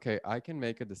like, okay, I can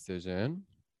make a decision.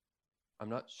 I'm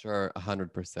not sure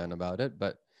 100% about it,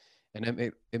 but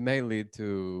and it may lead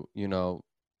to, you know,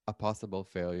 a possible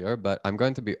failure, but I'm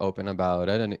going to be open about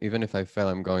it. And even if I fail,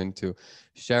 I'm going to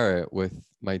share it with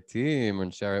my team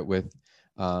and share it with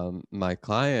my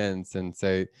clients and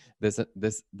say,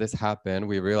 this happened.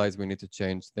 We realize we need to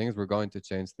change things. We're going to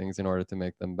change things in order to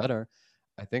make them better.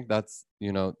 I think that's,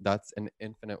 you know, that's an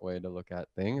infinite way to look at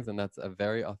things, and that's a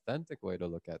very authentic way to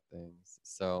look at things.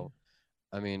 So,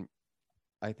 I mean,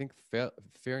 I think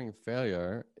fearing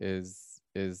failure is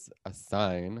a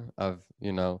sign of,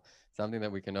 you know, something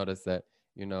that we can notice that,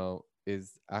 you know,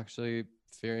 is actually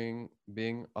fearing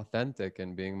being authentic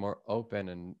and being more open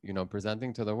and, you know,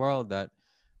 presenting to the world that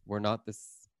we're not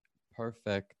this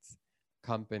perfect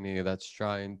company that's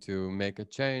trying to make a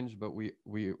change, but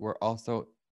we're also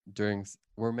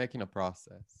we're making a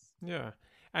process. Yeah,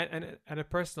 and at a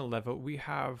personal level, we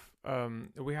have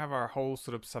our whole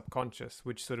sort of subconscious,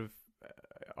 which sort of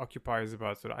occupies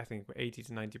about sort of, I think, 80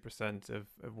 to 90%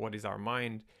 of what is our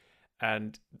mind.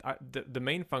 And the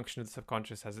main function of the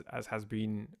subconscious, as has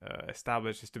been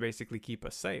established, is to basically keep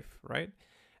us safe, right?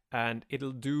 And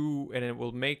it'll do, and it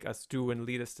will make us do and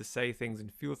lead us to say things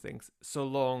and feel things, so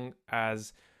long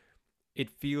as it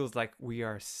feels like we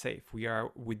are safe, we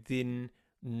are within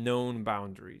known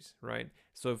boundaries, right?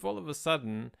 So if all of a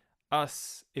sudden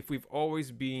if we've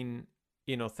always been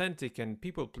inauthentic and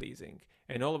people pleasing,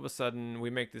 and all of a sudden we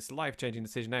make this life changing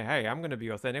decision, hey, I'm going to be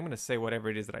authentic, I'm going to say whatever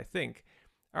it is that I think,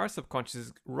 our subconscious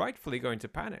is rightfully going to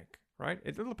panic, right?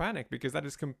 It'll panic because that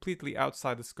is completely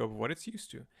outside the scope of what it's used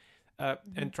to.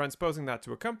 And transposing that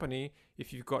to a company,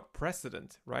 if you've got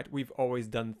precedent, right? We've always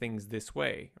done things this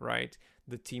way, right?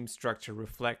 The team structure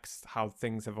reflects how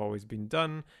things have always been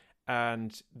done,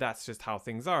 and that's just how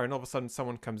things are. And all of a sudden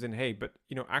someone comes in, hey, but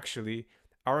you know, actually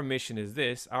our mission is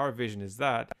this, our vision is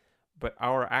that, but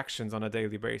our actions on a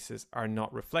daily basis are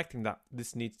not reflecting that.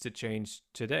 This needs to change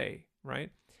today,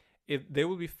 right? They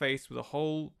will be faced with a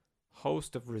whole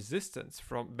host of resistance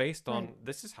based on Right.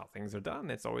 this is how things are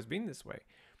done. It's always been this way.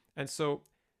 And so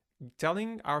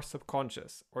telling our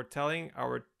subconscious, or telling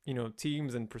our, you know,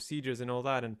 teams and procedures and all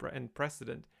that, and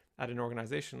precedent at an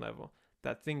organization level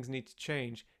that things need to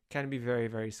change can be very,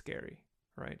 very scary,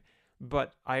 right?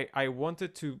 But I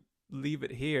wanted to leave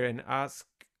it here and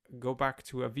go back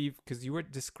to Aviv, because you were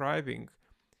describing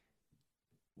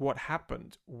what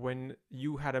happened when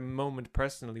you had a moment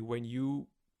personally when you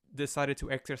decided to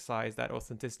exercise that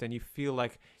authenticity, and you feel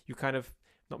like you kind of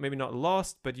maybe not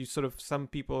lost, but you sort of, some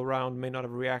people around may not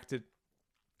have reacted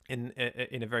in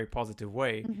a very positive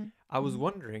way. I was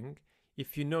wondering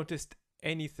if you noticed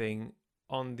anything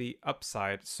on the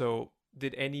upside. So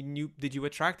did you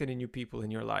attract any new people in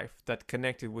your life that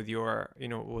connected with your, you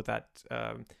know, with that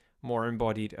more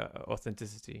embodied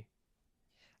authenticity?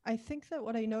 I think that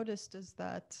what I noticed is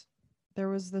that it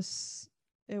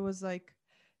was like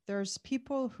there's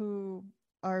people who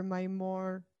are my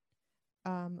more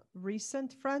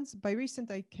recent friends. By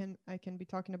recent, I can be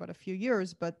talking about a few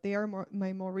years, but they are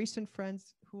my more recent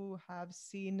friends who have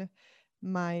seen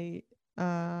my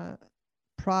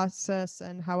process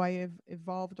and how I have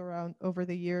evolved around over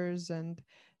the years, and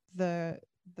the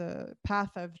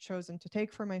path I've chosen to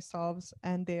take for myself,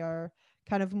 and they are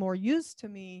kind of more used to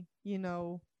me, you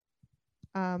know,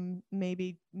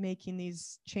 maybe making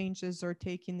these changes or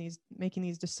making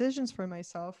these decisions for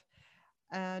myself.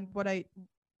 And what I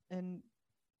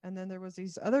and then there was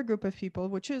these other group of people,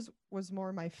 which was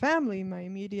more my family, my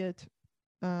immediate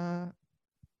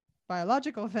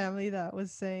biological family, that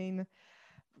was saying,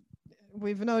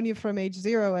 we've known you from age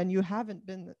 0 and you haven't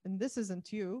been, and this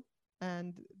isn't you.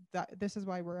 and that this is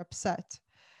why we're upset.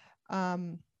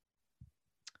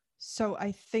 So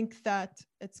I think that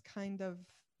it's kind of,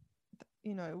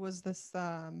 it was this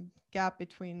gap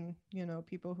between,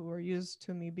 people who were used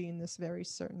to me being this very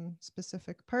certain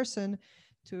specific person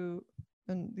to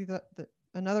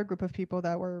another group of people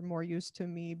that were more used to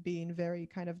me being very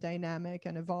kind of dynamic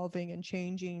and evolving and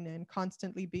changing and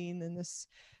constantly being in this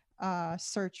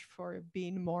search for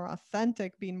being more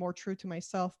authentic, being more true to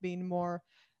myself, being more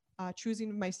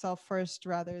choosing myself first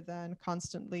rather than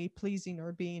constantly pleasing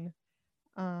or being,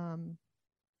 for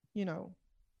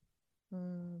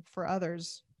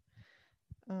others.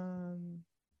 I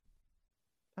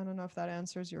don't know if that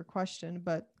answers your question,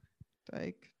 but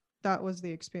like that was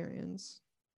the experience.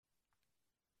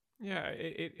 Yeah,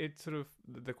 it sort of,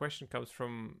 the question comes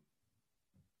from,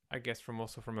 I guess, from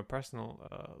a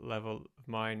personal level of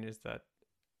mine, is that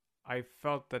I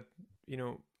felt that,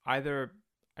 either,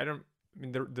 I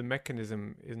mean, the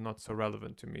mechanism is not so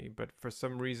relevant to me, but for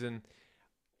some reason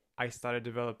I started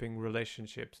developing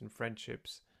relationships and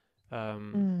friendships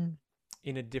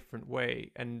in a different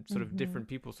way, and sort of different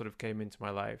people sort of came into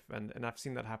my life, and I've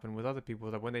seen that happen with other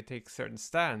people, that when they take certain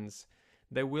stands,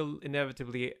 they will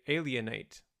inevitably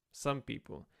alienate some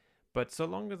people. But so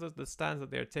long as the stands that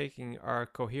they're taking are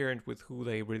coherent with who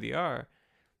they really are,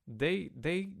 they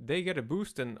get a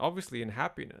boost, and obviously in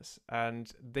happiness,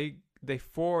 and they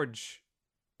forge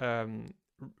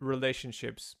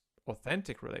relationships,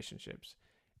 authentic relationships,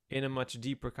 in a much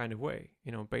deeper kind of way,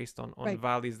 based on Right.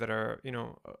 values that are,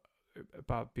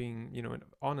 about being,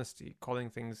 honesty, calling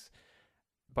things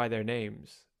by their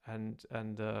names, and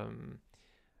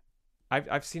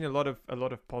I've seen a lot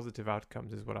of positive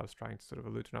outcomes, is what I was trying to sort of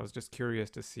allude to. And I was just curious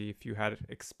to see if you had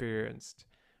experienced.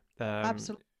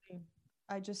 Absolutely.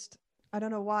 I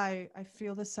don't know why I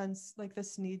feel this sense, like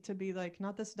this need to be like,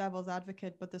 not this devil's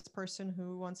advocate, but this person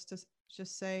who wants to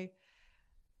just say,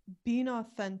 being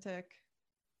authentic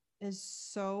is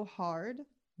so hard.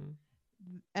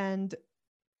 And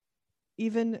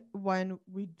even when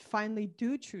we finally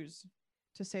do choose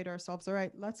to say to ourselves, all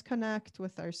right, let's connect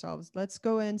with ourselves. Let's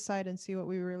go inside and see what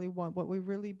we really want, what we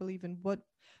really believe in,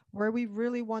 where we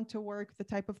really want to work, the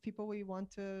type of people we want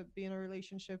to be in a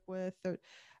relationship with, the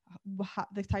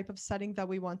type of setting that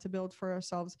we want to build for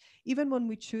ourselves. Even when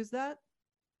we choose that,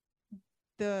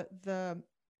 the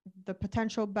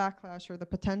potential backlash or the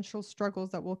potential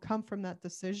struggles that will come from that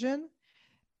decision,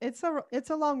 it's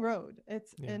a long road.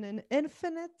 It's an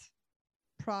infinite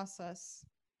process,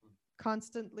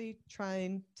 constantly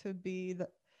trying to be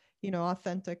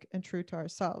authentic and true to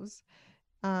ourselves.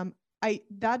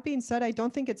 That being said, I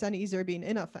don't think it's any easier being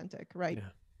inauthentic, right? Yeah.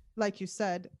 Like you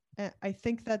said, I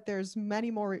think that there's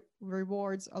many more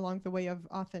rewards along the way of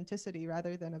authenticity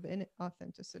rather than of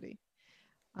inauthenticity.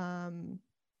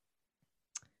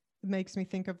 It makes me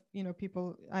think of,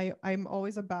 people, I'm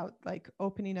always about like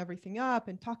opening everything up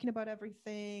and talking about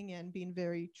everything and being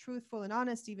very truthful and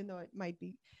honest, even though it might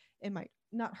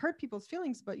not hurt people's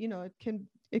feelings, but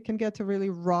it can get to really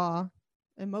raw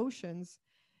emotions.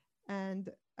 And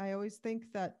I always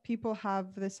think that people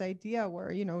have this idea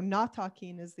where, not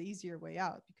talking is the easier way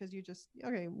out, because we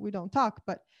don't talk,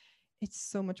 but it's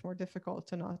so much more difficult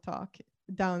to not talk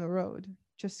down the road.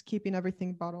 Just keeping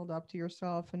everything bottled up to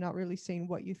yourself and not really saying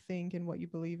what you think and what you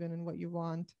believe in and what you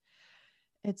want.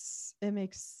 It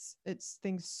makes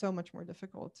things so much more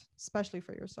difficult, especially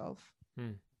for yourself.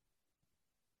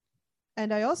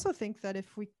 And I also think that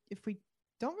if we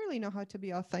don't really know how to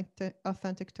be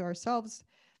authentic to ourselves,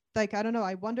 like, I don't know,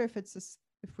 I wonder if it's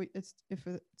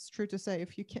true to say,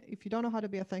 if you don't know how to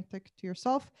be authentic to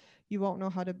yourself, you won't know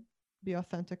how to be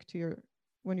authentic to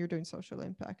when you're doing social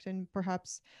impact. And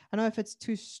perhaps, I don't know if it's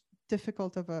too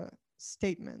difficult of a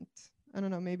statement. I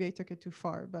don't know, maybe I took it too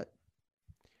far, but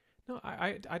no,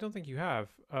 I don't think you have.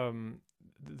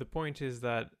 The point is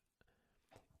that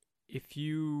if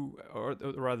you, or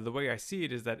rather the way I see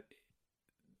it is that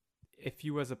if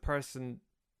you as a person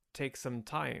take some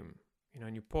time,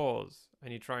 and you pause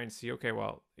and you try and see, okay,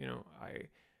 well,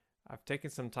 I've taken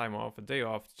some time off, a day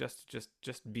off, just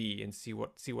be and see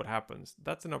what happens.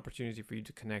 That's an opportunity for you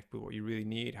to connect with what you really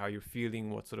need, how you're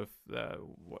feeling, what sort of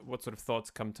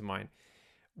thoughts come to mind.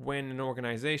 When an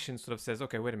organization sort of says,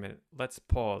 okay, wait a minute, let's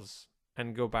pause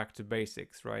and go back to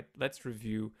basics, right? Let's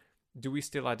review. Do we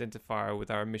still identify with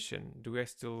our mission? Do we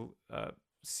still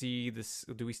see this?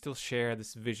 Do we still share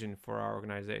this vision for our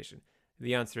organization?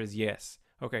 The answer is yes.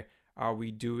 Okay, are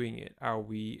we doing it?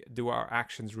 Do our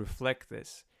actions reflect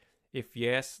this? If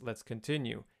yes, let's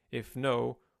continue. If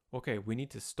no, okay, we need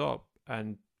to stop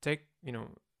and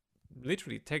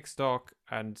literally take stock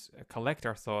and collect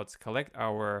our thoughts, collect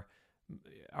our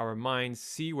our minds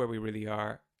see where we really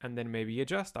are, and then maybe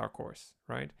adjust our course,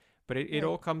 right? But it Right.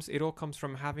 all comes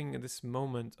from having this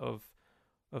moment of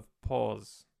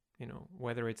pause,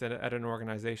 whether it's at an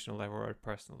organizational level or a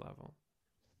personal level.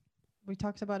 We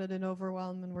talked about it in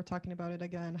Overwhelm, and we're talking about it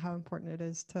again, how important it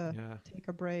is to Yeah. take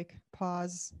a break,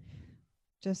 pause,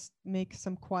 just make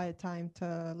some quiet time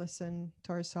to listen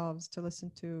to ourselves, to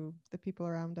listen to the people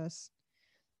around us.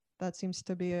 That seems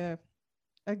to be a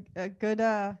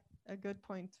good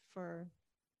point for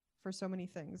so many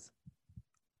things.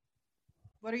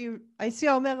 What are you? I see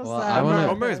Omer's. Well, I wanna-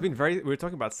 Omer has been very. We're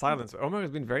talking about silence. Omer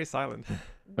has been very silent.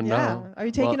 No. Yeah. Are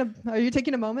you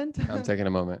taking a moment? I'm taking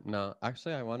a moment. No,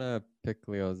 actually, I want to pick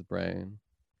Leo's brain,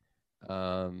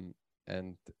 and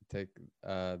take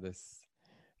this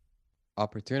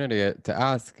opportunity to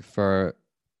ask for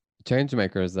change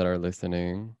makers that are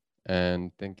listening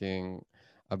and thinking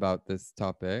about this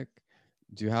topic.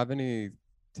 Do you have any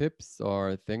tips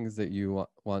or things that you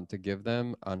want to give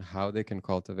them on how they can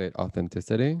cultivate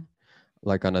authenticity,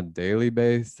 like on a daily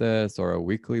basis or a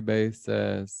weekly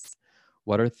basis?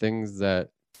 What are things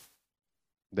that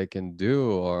they can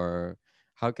do, or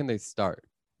how can they start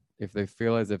if they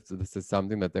feel as if this is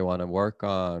something that they want to work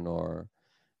on or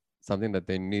something that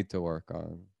they need to work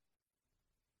on?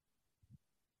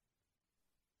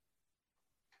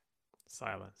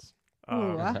 Silence.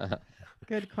 Ooh,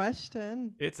 good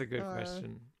question. It's a good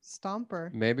question.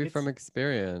 Stomper. Maybe from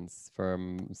experience,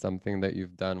 from something that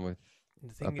you've done with The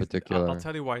a thing is, particular. I'll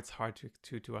tell you why it's hard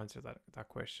to answer that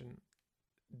question.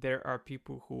 There are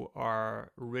people who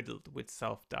are riddled with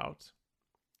self-doubt,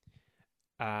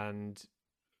 and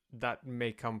that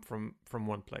may come from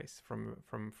one place, from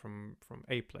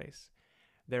a place.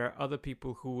 There are other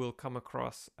people who will come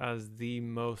across as the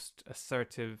most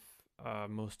assertive,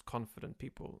 most confident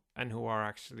people, and who are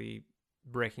actually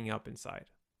breaking up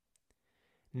inside.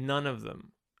 None of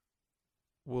them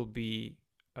will be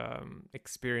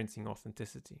experiencing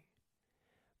authenticity,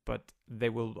 but they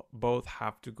will both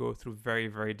have to go through very,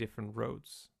 very different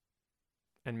roads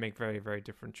and make very, very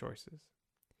different choices.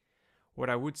 What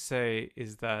I would say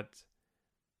is that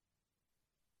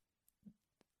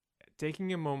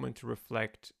taking a moment to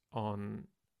reflect on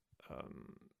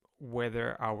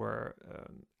whether our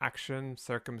action,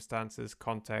 circumstances,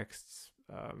 contexts,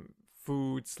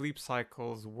 food, sleep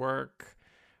cycles, work,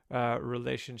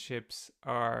 relationships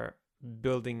are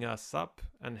building us up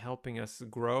and helping us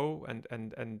grow,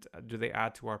 and do they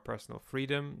add to our personal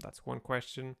freedom? That's one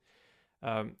question.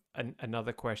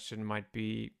 Another question might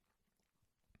be,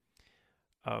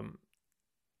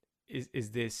 is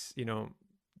this,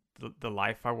 the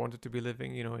life I wanted to be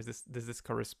living? Does this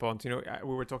correspond?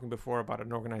 We were talking before about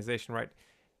an organization, right?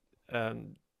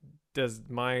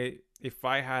 If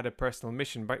I had a personal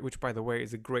mission, which by the way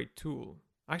is a great tool.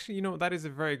 Actually, that is a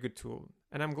very good tool,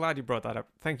 and I'm glad you brought that up.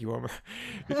 Thank you, Omer.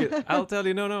 Because I'll tell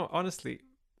you, no, honestly,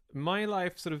 my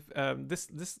life sort of this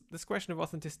question of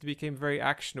authenticity became very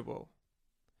actionable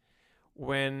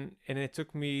and it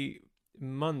took me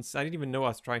months. I didn't even know I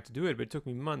was trying to do it, but it took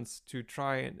me months to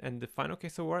try and define. Okay,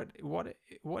 so what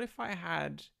if I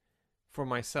had for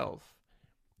myself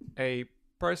a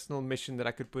personal mission that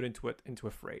I could put into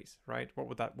a phrase, right? What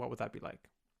would that be like?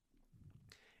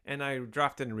 And I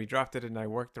drafted and redrafted, and I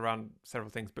worked around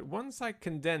several things. But once I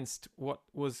condensed what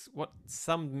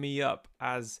summed me up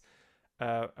as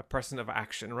a person of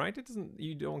action, right?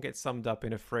 You don't get summed up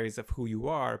in a phrase of who you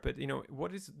are, but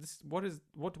what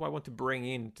do I want to bring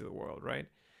into the world, right?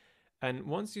 And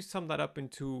once you sum that up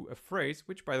into a phrase,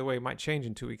 which by the way might change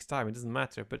in 2 weeks' time, it doesn't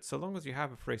matter, but so long as you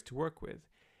have a phrase to work with,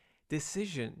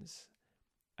 decisions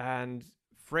and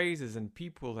phrases and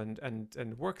people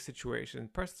and work situations,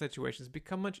 personal situations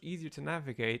become much easier to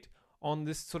navigate on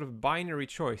this sort of binary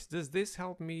choice. Does this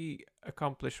help me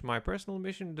accomplish my personal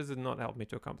mission? Does it not help me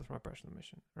to accomplish my personal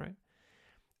mission, right?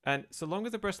 And so long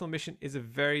as the personal mission is a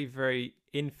very, very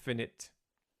infinite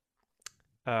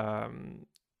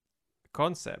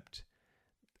concept,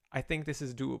 I think this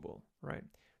is doable, right?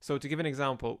 So to give an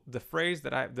example, the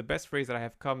best phrase that I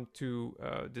have come to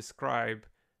describe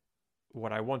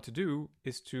what I want to do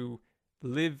is to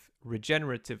live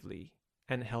regeneratively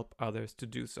and help others to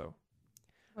do so.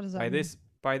 What does that mean?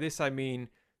 By this I mean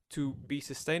to be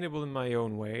sustainable in my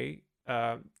own way,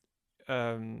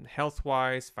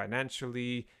 health-wise,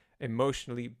 financially,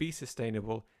 emotionally, be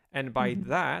sustainable, and by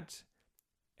that,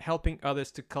 helping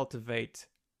others to cultivate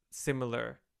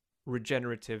similar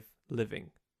regenerative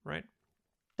living, right?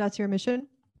 That's your mission?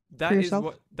 That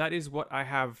is what I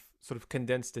have sort of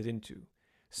condensed it into.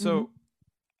 So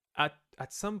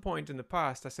at some point in the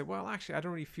past, I said, well, actually, I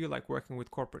don't really feel like working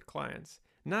with corporate clients.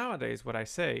 Nowadays, what I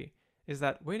say is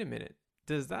that, wait a minute,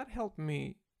 does that help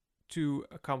me to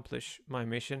accomplish my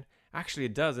mission? Actually,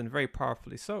 it does, and very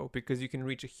powerfully so, because you can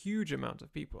reach a huge amount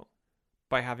of people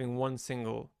by having one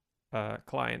single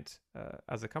client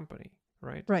as a company,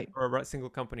 right? Right. Or a single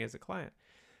company as a client.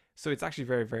 So it's actually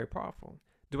very, very powerful.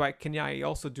 Can I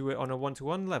also do it on a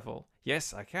one-to-one level?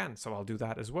 Yes, I can. So I'll do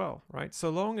that as well, right? So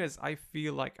long as I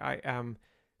feel like I am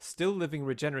still living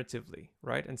regeneratively,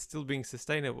 right? And still being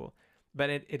sustainable, but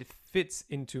it fits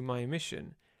into my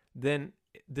mission, then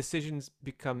decisions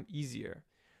become easier.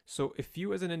 So if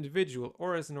you as an individual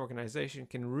or as an organization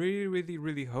can really, really,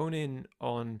 really hone in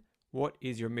on what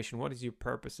is your mission, what is your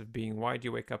purpose of being, why do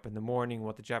you wake up in the morning,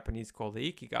 what the Japanese call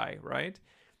the ikigai, right?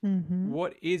 Mm-hmm.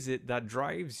 What is it that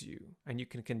drives you? And you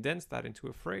can condense that into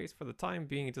a phrase. For the time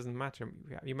being, it doesn't matter.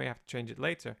 You may have to change it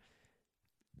later.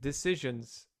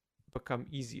 Decisions become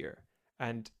easier,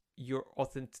 and you're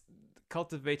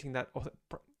cultivating that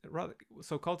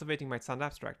cultivating might sound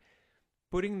abstract.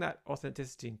 Putting that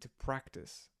authenticity into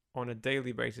practice on a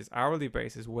daily basis, hourly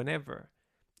basis, whenever,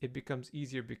 it becomes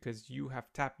easier because you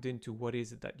have tapped into what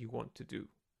is it that you want to do.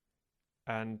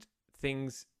 And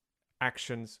things,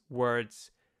 actions,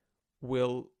 words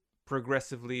will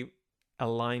progressively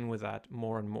align with that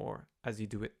more and more as you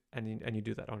do it, and you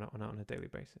do that on a daily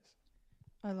basis.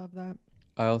 I love that.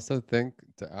 I also think,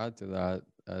 to add to that,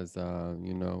 as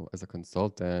as a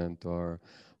consultant or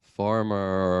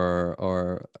farmer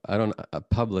or I don't know, a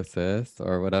publicist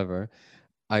or whatever,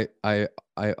 I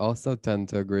also tend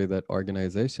to agree that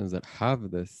organizations that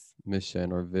have this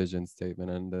mission or vision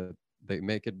statement and that they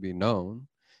make it be known,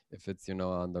 if it's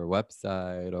on their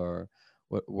website or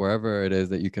wherever it is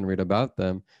that you can read about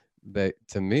them, they,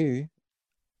 to me,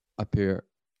 appear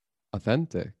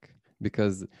authentic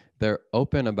because they're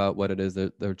open about what it is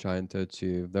that they're trying to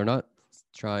achieve. They're not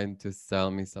trying to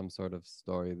sell me some sort of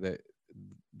story.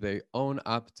 They own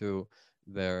up to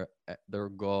their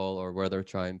goal or where they're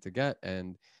trying to get,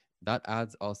 and that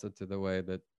adds also to the way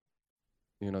that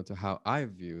to how I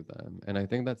view them. And I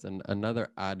think that's another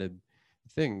added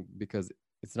thing, because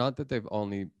it's not that they've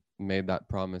only made that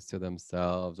promise to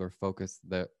themselves or focused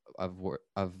of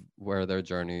where their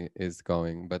journey is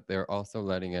going, but they're also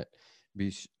letting it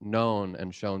be known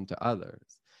and shown to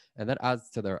others, and that adds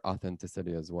to their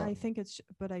authenticity as well.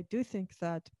 But I do think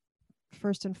that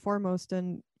first and foremost,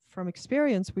 and from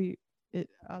experience,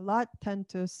 a lot tend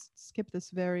to skip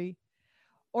this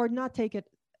or not take it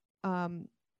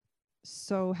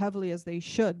so heavily as they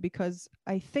should, because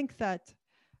I think that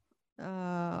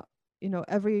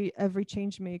every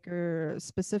change maker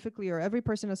specifically, or every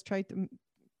person has tried to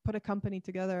put a company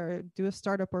together or do a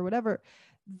startup or whatever,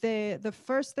 the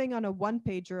first thing on a one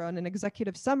pager on an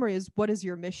executive summary is, what is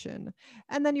your mission?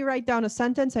 And then you write down a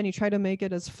sentence and you try to make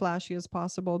it as flashy as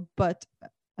possible. But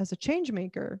as a change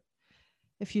maker,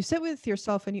 if you sit with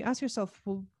yourself and you ask yourself,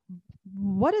 well,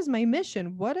 what is my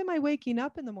mission? What am I waking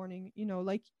up in the morning?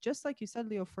 Just like you said,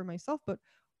 Leo, for myself, but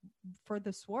for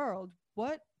this world,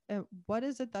 what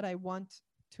is it that I want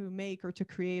to make or to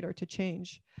create or to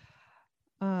change?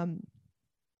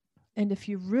 And if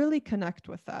you really connect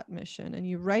with that mission and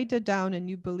you write it down and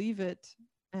you believe it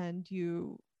and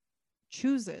you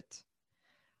choose it,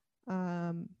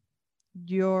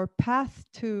 your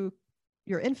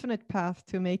infinite path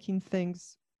to making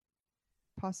things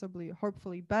possibly,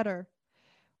 hopefully better,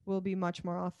 will be much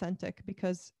more authentic.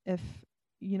 Because if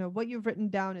what you've written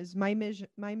down is, my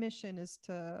mission is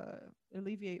to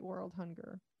alleviate world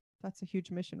hunger, that's a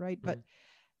huge mission, right? Mm-hmm.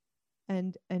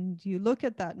 But and you look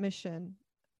at that mission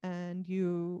and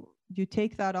you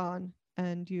take that on,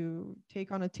 and you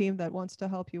take on a team that wants to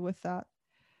help you with that.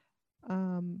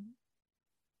 I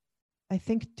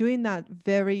think doing that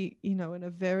very, in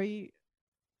a very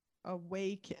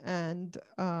awake and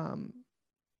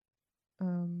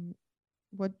how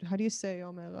do you say,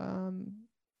 Omer?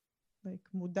 Like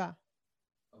muda.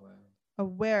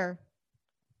 Aware.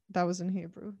 That was in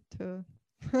Hebrew to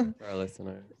for our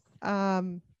listeners.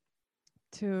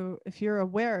 If you're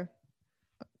aware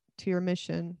to your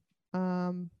mission,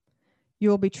 you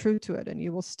will be true to it, and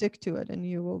you will stick to it, and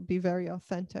you will be very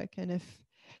authentic. And if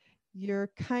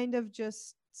you're kind of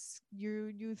just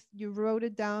you wrote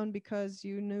it down because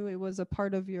you knew it was a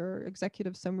part of your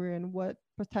executive summary and what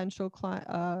potential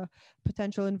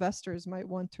investors might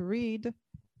want to read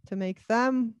to make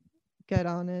them get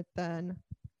on it, then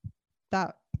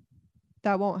that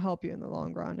won't help you in the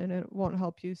long run, and it won't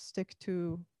help you stick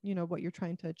to what you're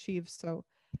trying to achieve. So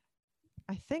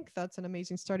I think that's an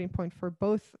amazing starting point for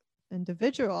both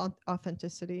individual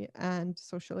authenticity and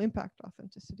social impact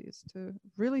authenticity, is to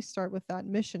really start with that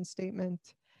mission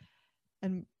statement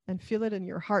and feel it in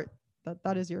your heart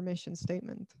that is your mission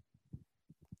statement.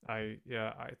 I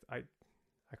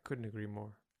I couldn't agree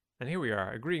more. And here we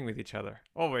are, agreeing with each other.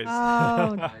 Always.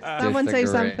 Oh, someone say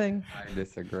something. I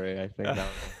disagree. I think that was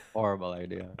a horrible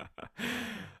idea.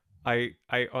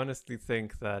 I honestly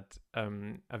think that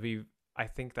Aviv, I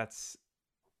think that's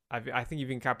I think you've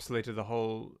encapsulated the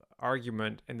whole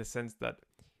argument in the sense that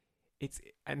it's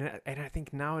and I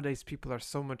think nowadays people are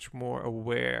so much more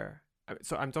aware.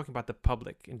 So I'm talking about the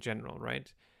public in general,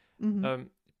 right? Hmm.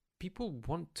 People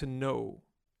want to know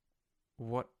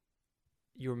what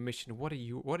your mission. What are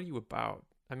you about?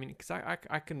 I mean, because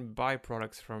I can buy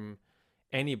products from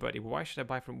anybody. Why should I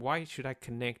buy from? Why should I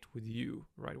connect with you,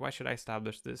 right? Why should I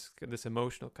establish this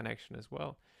emotional connection as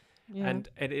well? Yeah. And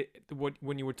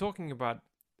when you were talking about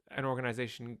an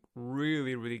organization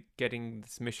really getting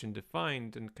this mission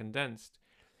defined and condensed,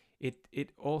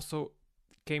 it also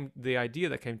the idea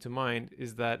that came to mind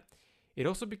is that it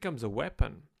also becomes a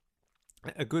weapon,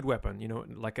 a good weapon,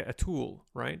 like a tool,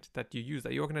 right, that you use,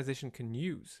 that your organization can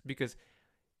use, because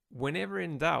whenever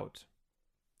in doubt,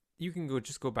 you can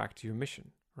just go back to your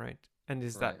mission, right? And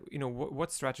is that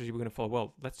what strategy we're going to follow?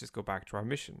 Well, let's just go back to our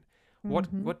mission.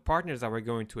 Mm-hmm. What partners are we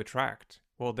going to attract?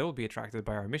 Well, they'll be attracted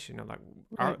by our mission.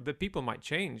 And the people might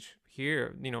change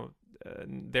here.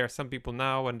 There are some people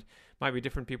now, and might be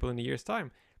different people in a year's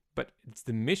time, but it's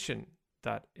the mission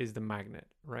that is the magnet,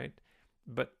 right?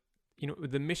 But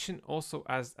the mission also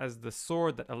as the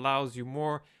sword that allows you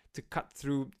more to cut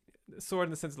through. Sword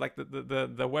in the sense like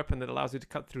the weapon that allows you to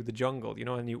cut through the jungle,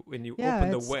 and you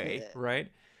open the way, right?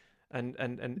 And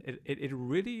it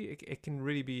really it can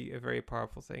really be a very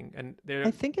powerful thing. And there,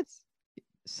 I think it's.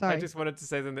 Sorry. I just wanted to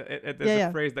say that there's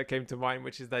a phrase that came to mind,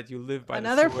 which is that you live by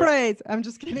another the sword. phrase. I'm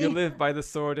just kidding. You live by the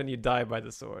sword and you die by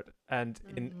the sword. And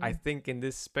I think in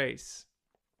this space,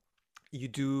 you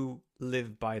do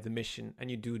live by the mission and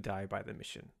you do die by the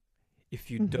mission. If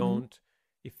you don't,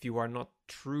 if you are not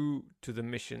true to the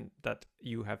mission that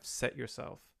you have set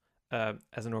yourself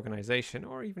as an organization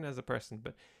or even as a person,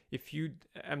 but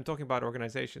I'm talking about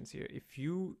organizations here, if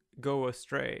you go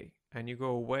astray and you go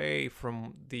away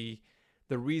from the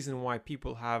reason why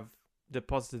people have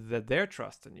deposited their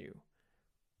trust in you,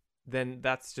 then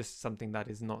that's just something that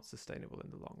is not sustainable in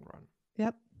the long run.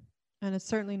 Yep. And it's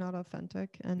certainly not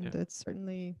authentic. And it's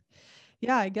certainly,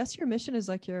 I guess your mission is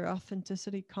like your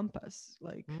authenticity compass.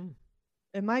 Like,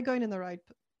 am I going in the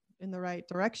right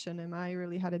direction? Am I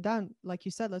really headed down? Like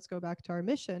you said, let's go back to our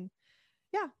mission.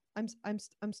 Yeah,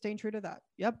 I'm staying true to that.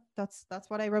 Yep, that's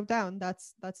what I wrote down.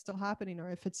 That's still happening.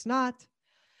 Or if it's not,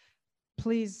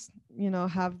 please,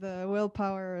 have the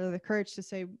willpower or the courage to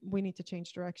say we need to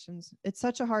change directions. It's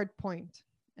such a hard point.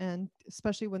 And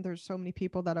especially when there's so many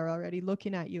people that are already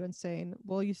looking at you and saying,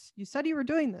 well, you said you were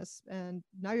doing this and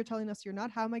now you're telling us you're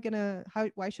not.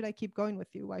 Why should I keep going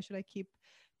with you? Why should I keep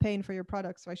paying for your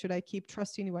products? Why should I keep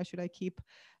trusting you? Why should I keep,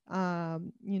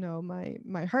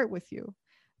 my heart with you?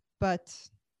 But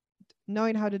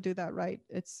knowing how to do that right,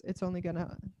 it's only going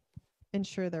to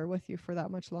ensure they're with you for that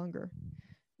much longer.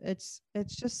 It's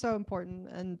just so important.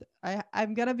 And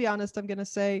I'm going to be honest. I'm going to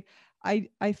say,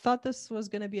 I thought this was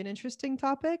going to be an interesting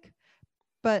topic,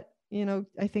 but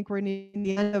I think we're in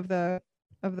the end of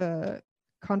the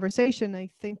conversation. I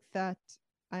think that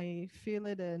I feel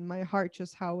it in my heart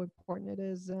just how important it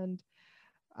is, and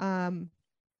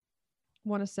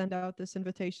want to send out this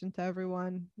invitation to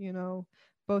everyone,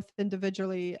 both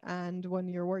individually and when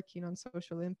you're working on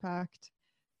social impact.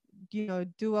 Do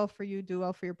well for you, do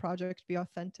well for your project, be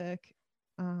authentic.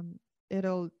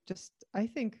 It'll just, I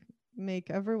think, make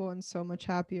everyone so much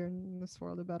happier in this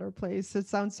world a better place. It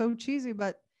sounds so cheesy,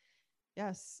 but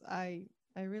yes, I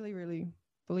really, really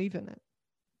believe in it.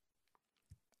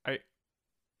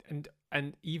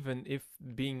 And even if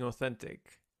being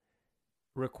authentic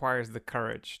requires the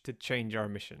courage to change our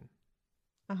mission.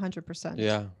 100%.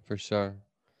 Yeah, for sure.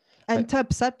 And to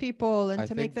upset people and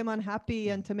to make them unhappy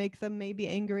and to make them maybe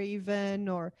angry even,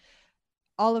 or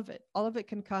all of it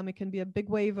can come. It can be a big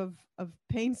wave of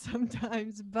pain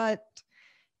sometimes, but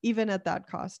even at that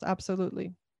cost,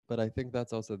 absolutely. But I think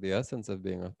that's also the essence of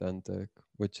being authentic,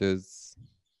 which is,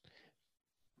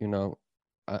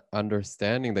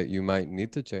 understanding that you might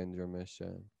need to change your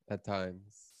mission at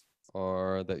times,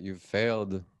 or that you've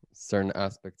failed certain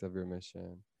aspects of your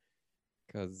mission.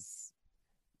 Because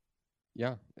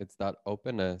it's that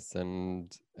openness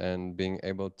and being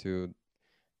able to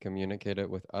communicate it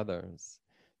with others.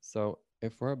 So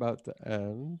if we're about to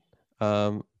end,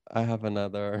 I have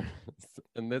another,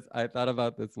 and I thought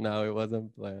about this now, it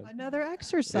wasn't planned. Another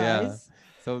exercise. Yeah.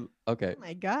 So, okay. Oh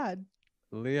my God.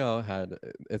 Leo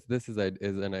this is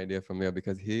an idea from Leo,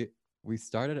 because we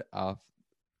started off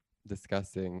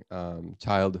discussing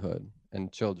childhood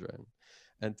and children.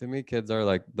 And to me, kids are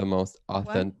like the most What?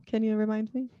 authentic. Can you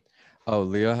remind me? Oh,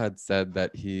 Leo had said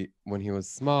that when he was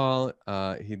small,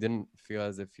 he didn't feel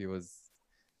as if he was,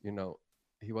 you know,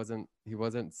 he wasn't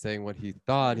saying what he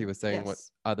thought. He was saying what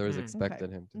Yes. others Mm.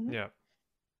 expected him to. Mhm. Yeah.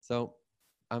 So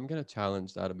I'm gonna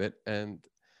challenge that a bit, and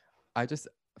I just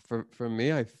for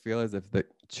me, I feel as if the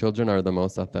children are the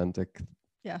most authentic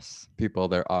Yes. people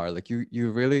there are. Like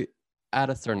you really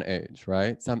at a certain age,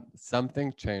 right?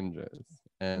 Something changes,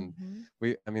 and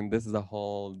Mhm. I mean, this is a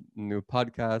whole new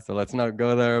podcast, so let's not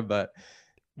go there. But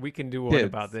We can do one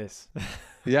about kids, this.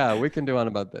 yeah, we can do one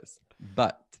about this.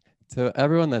 But to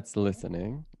everyone that's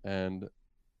listening, and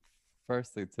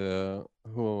firstly to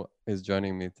who is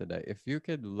joining me today, if you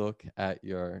could look at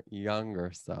your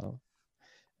younger self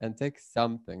and take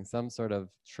something, some sort of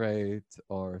trait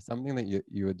or something that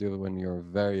you would do when you were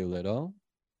very little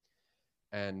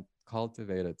and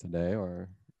cultivate it today or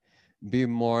be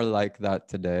more like that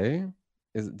today,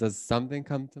 does something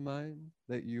come to mind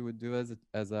that you would do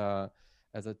as a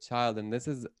child? And this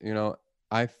is,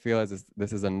 I feel as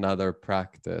this is another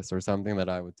practice or something that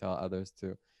I would tell others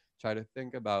to try to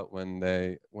think about when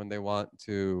they want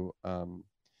to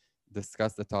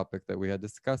discuss the topic that we had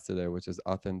discussed today, which is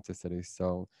authenticity.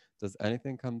 So does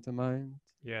anything come to mind?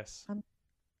 Yes.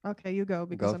 Okay, you go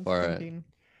because Go I'm for it. thinking.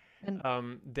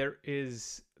 And There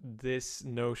is this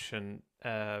notion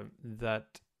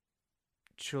that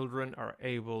children are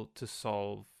able to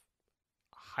solve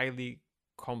highly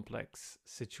complex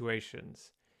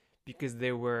situations because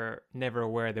they were never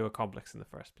aware they were complex in the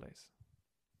first place.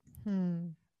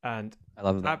 And I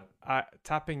love that.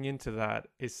 tapping into that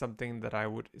is something that I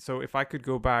would. So if I could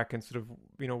go back and sort of,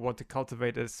 want to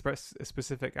cultivate a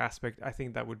specific aspect, I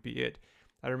think that would be it.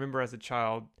 I remember as a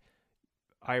child,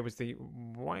 I was thinking,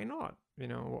 why not?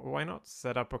 Why not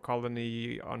set up a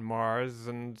colony on Mars?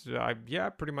 And I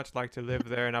pretty much like to live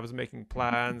there. And I was making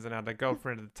plans, and I had a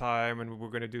girlfriend at the time, and we were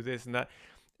going to do this and that.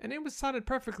 And it sounded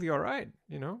perfectly all right,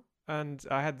 And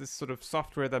I had this sort of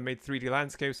software that made 3D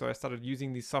landscapes, so I started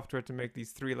using these software to make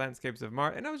these 3 landscapes of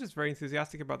Mars. And I was just very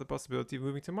enthusiastic about the possibility of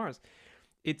moving to Mars.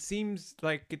 It seems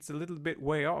like it's a little bit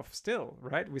way off still,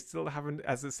 right? We still haven't,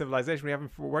 as a civilization, we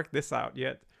haven't worked this out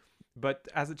yet. But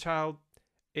as a child,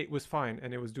 it was fine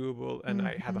and it was doable, and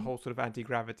I had a whole sort of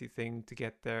anti-gravity thing to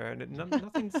get there, and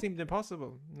nothing seemed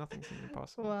impossible. Nothing seemed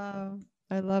impossible. Wow,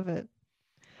 I love it.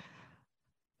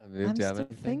 Aviv, I'm do you have still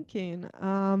anything? thinking.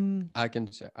 I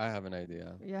can share. I have an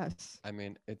idea. Yes. I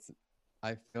mean,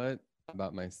 I feel it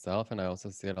about myself, and I also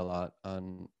see it a lot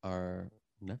on our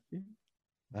nephew.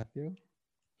 Matthew?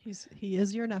 He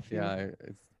is your nephew. Yeah,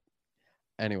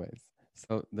 anyways.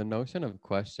 So the notion of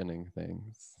questioning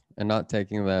things and not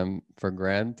taking them for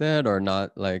granted or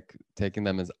not like taking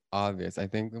them as obvious. I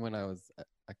think when I was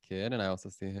a kid, and I also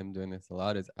see him doing this a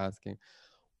lot, is asking,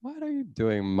 what are you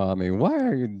doing, mommy? Why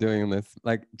are you doing this?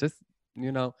 Like just,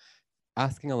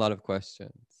 asking a lot of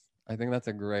questions. I think that's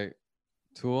a great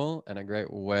tool and a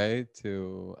great way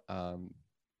to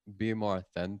be more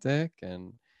authentic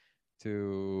and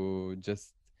to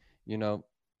just,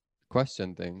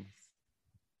 question things.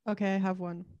 Okay, I have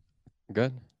one.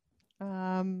 Good.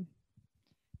 I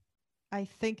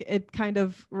think it kind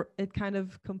of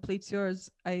completes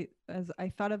yours. I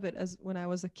thought of it as when I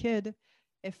was a kid,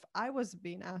 if I was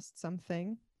being asked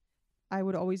something, I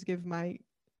would always give my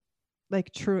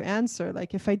true answer.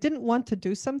 Like if I didn't want to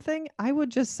do something, I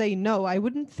would just say no. I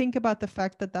wouldn't think about the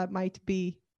fact that might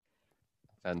be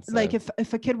offensive. Like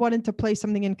if a kid wanted to play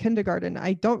something in kindergarten,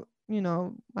 I don't,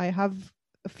 I have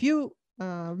a few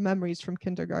memories from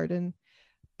kindergarten,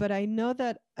 but I know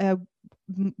that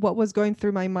what was going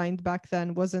through my mind back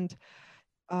then wasn't,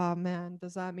 oh man,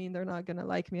 does that mean they're not going to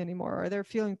like me anymore, or their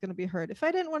feelings going to be hurt? If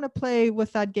I didn't want to play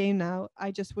with that game now,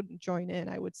 I just wouldn't join in.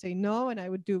 I would say no, and I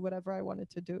would do whatever I wanted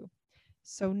to do.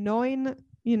 So knowing,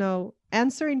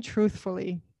 answering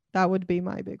truthfully, that would be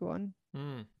my big one.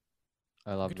 I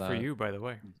love Good that. for you, by the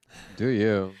way. Do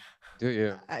you?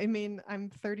 I mean, I'm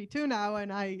 32 now,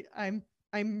 and I'm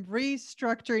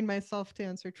restructuring myself to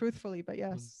answer truthfully, but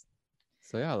yes.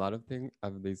 So yeah, a lot of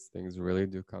these things really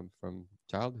do come from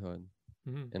childhood,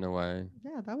 in a way.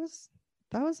 Yeah, that was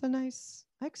a nice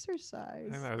exercise.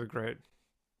 I think that was great.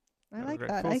 I like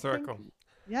that. Full circle.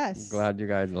 Yes. Glad you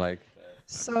guys liked it.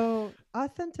 So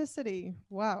authenticity.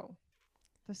 Wow,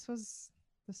 this was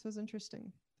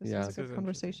interesting. This was a good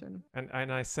conversation.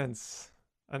 And I sense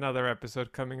another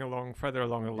episode coming along further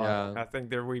along the line. I think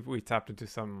there we tapped into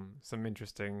some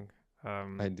interesting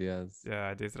ideas. Yeah,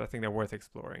 ideas that I think they're worth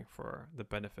exploring for the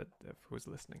benefit of who's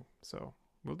listening. So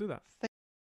we'll do that.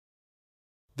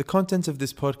 The content of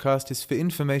this podcast is for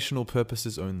informational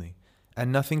purposes only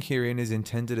and nothing herein is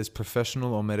intended as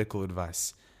professional or medical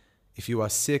advice. If you are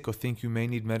sick or think you may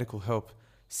need medical help,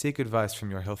 seek advice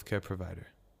from your healthcare provider.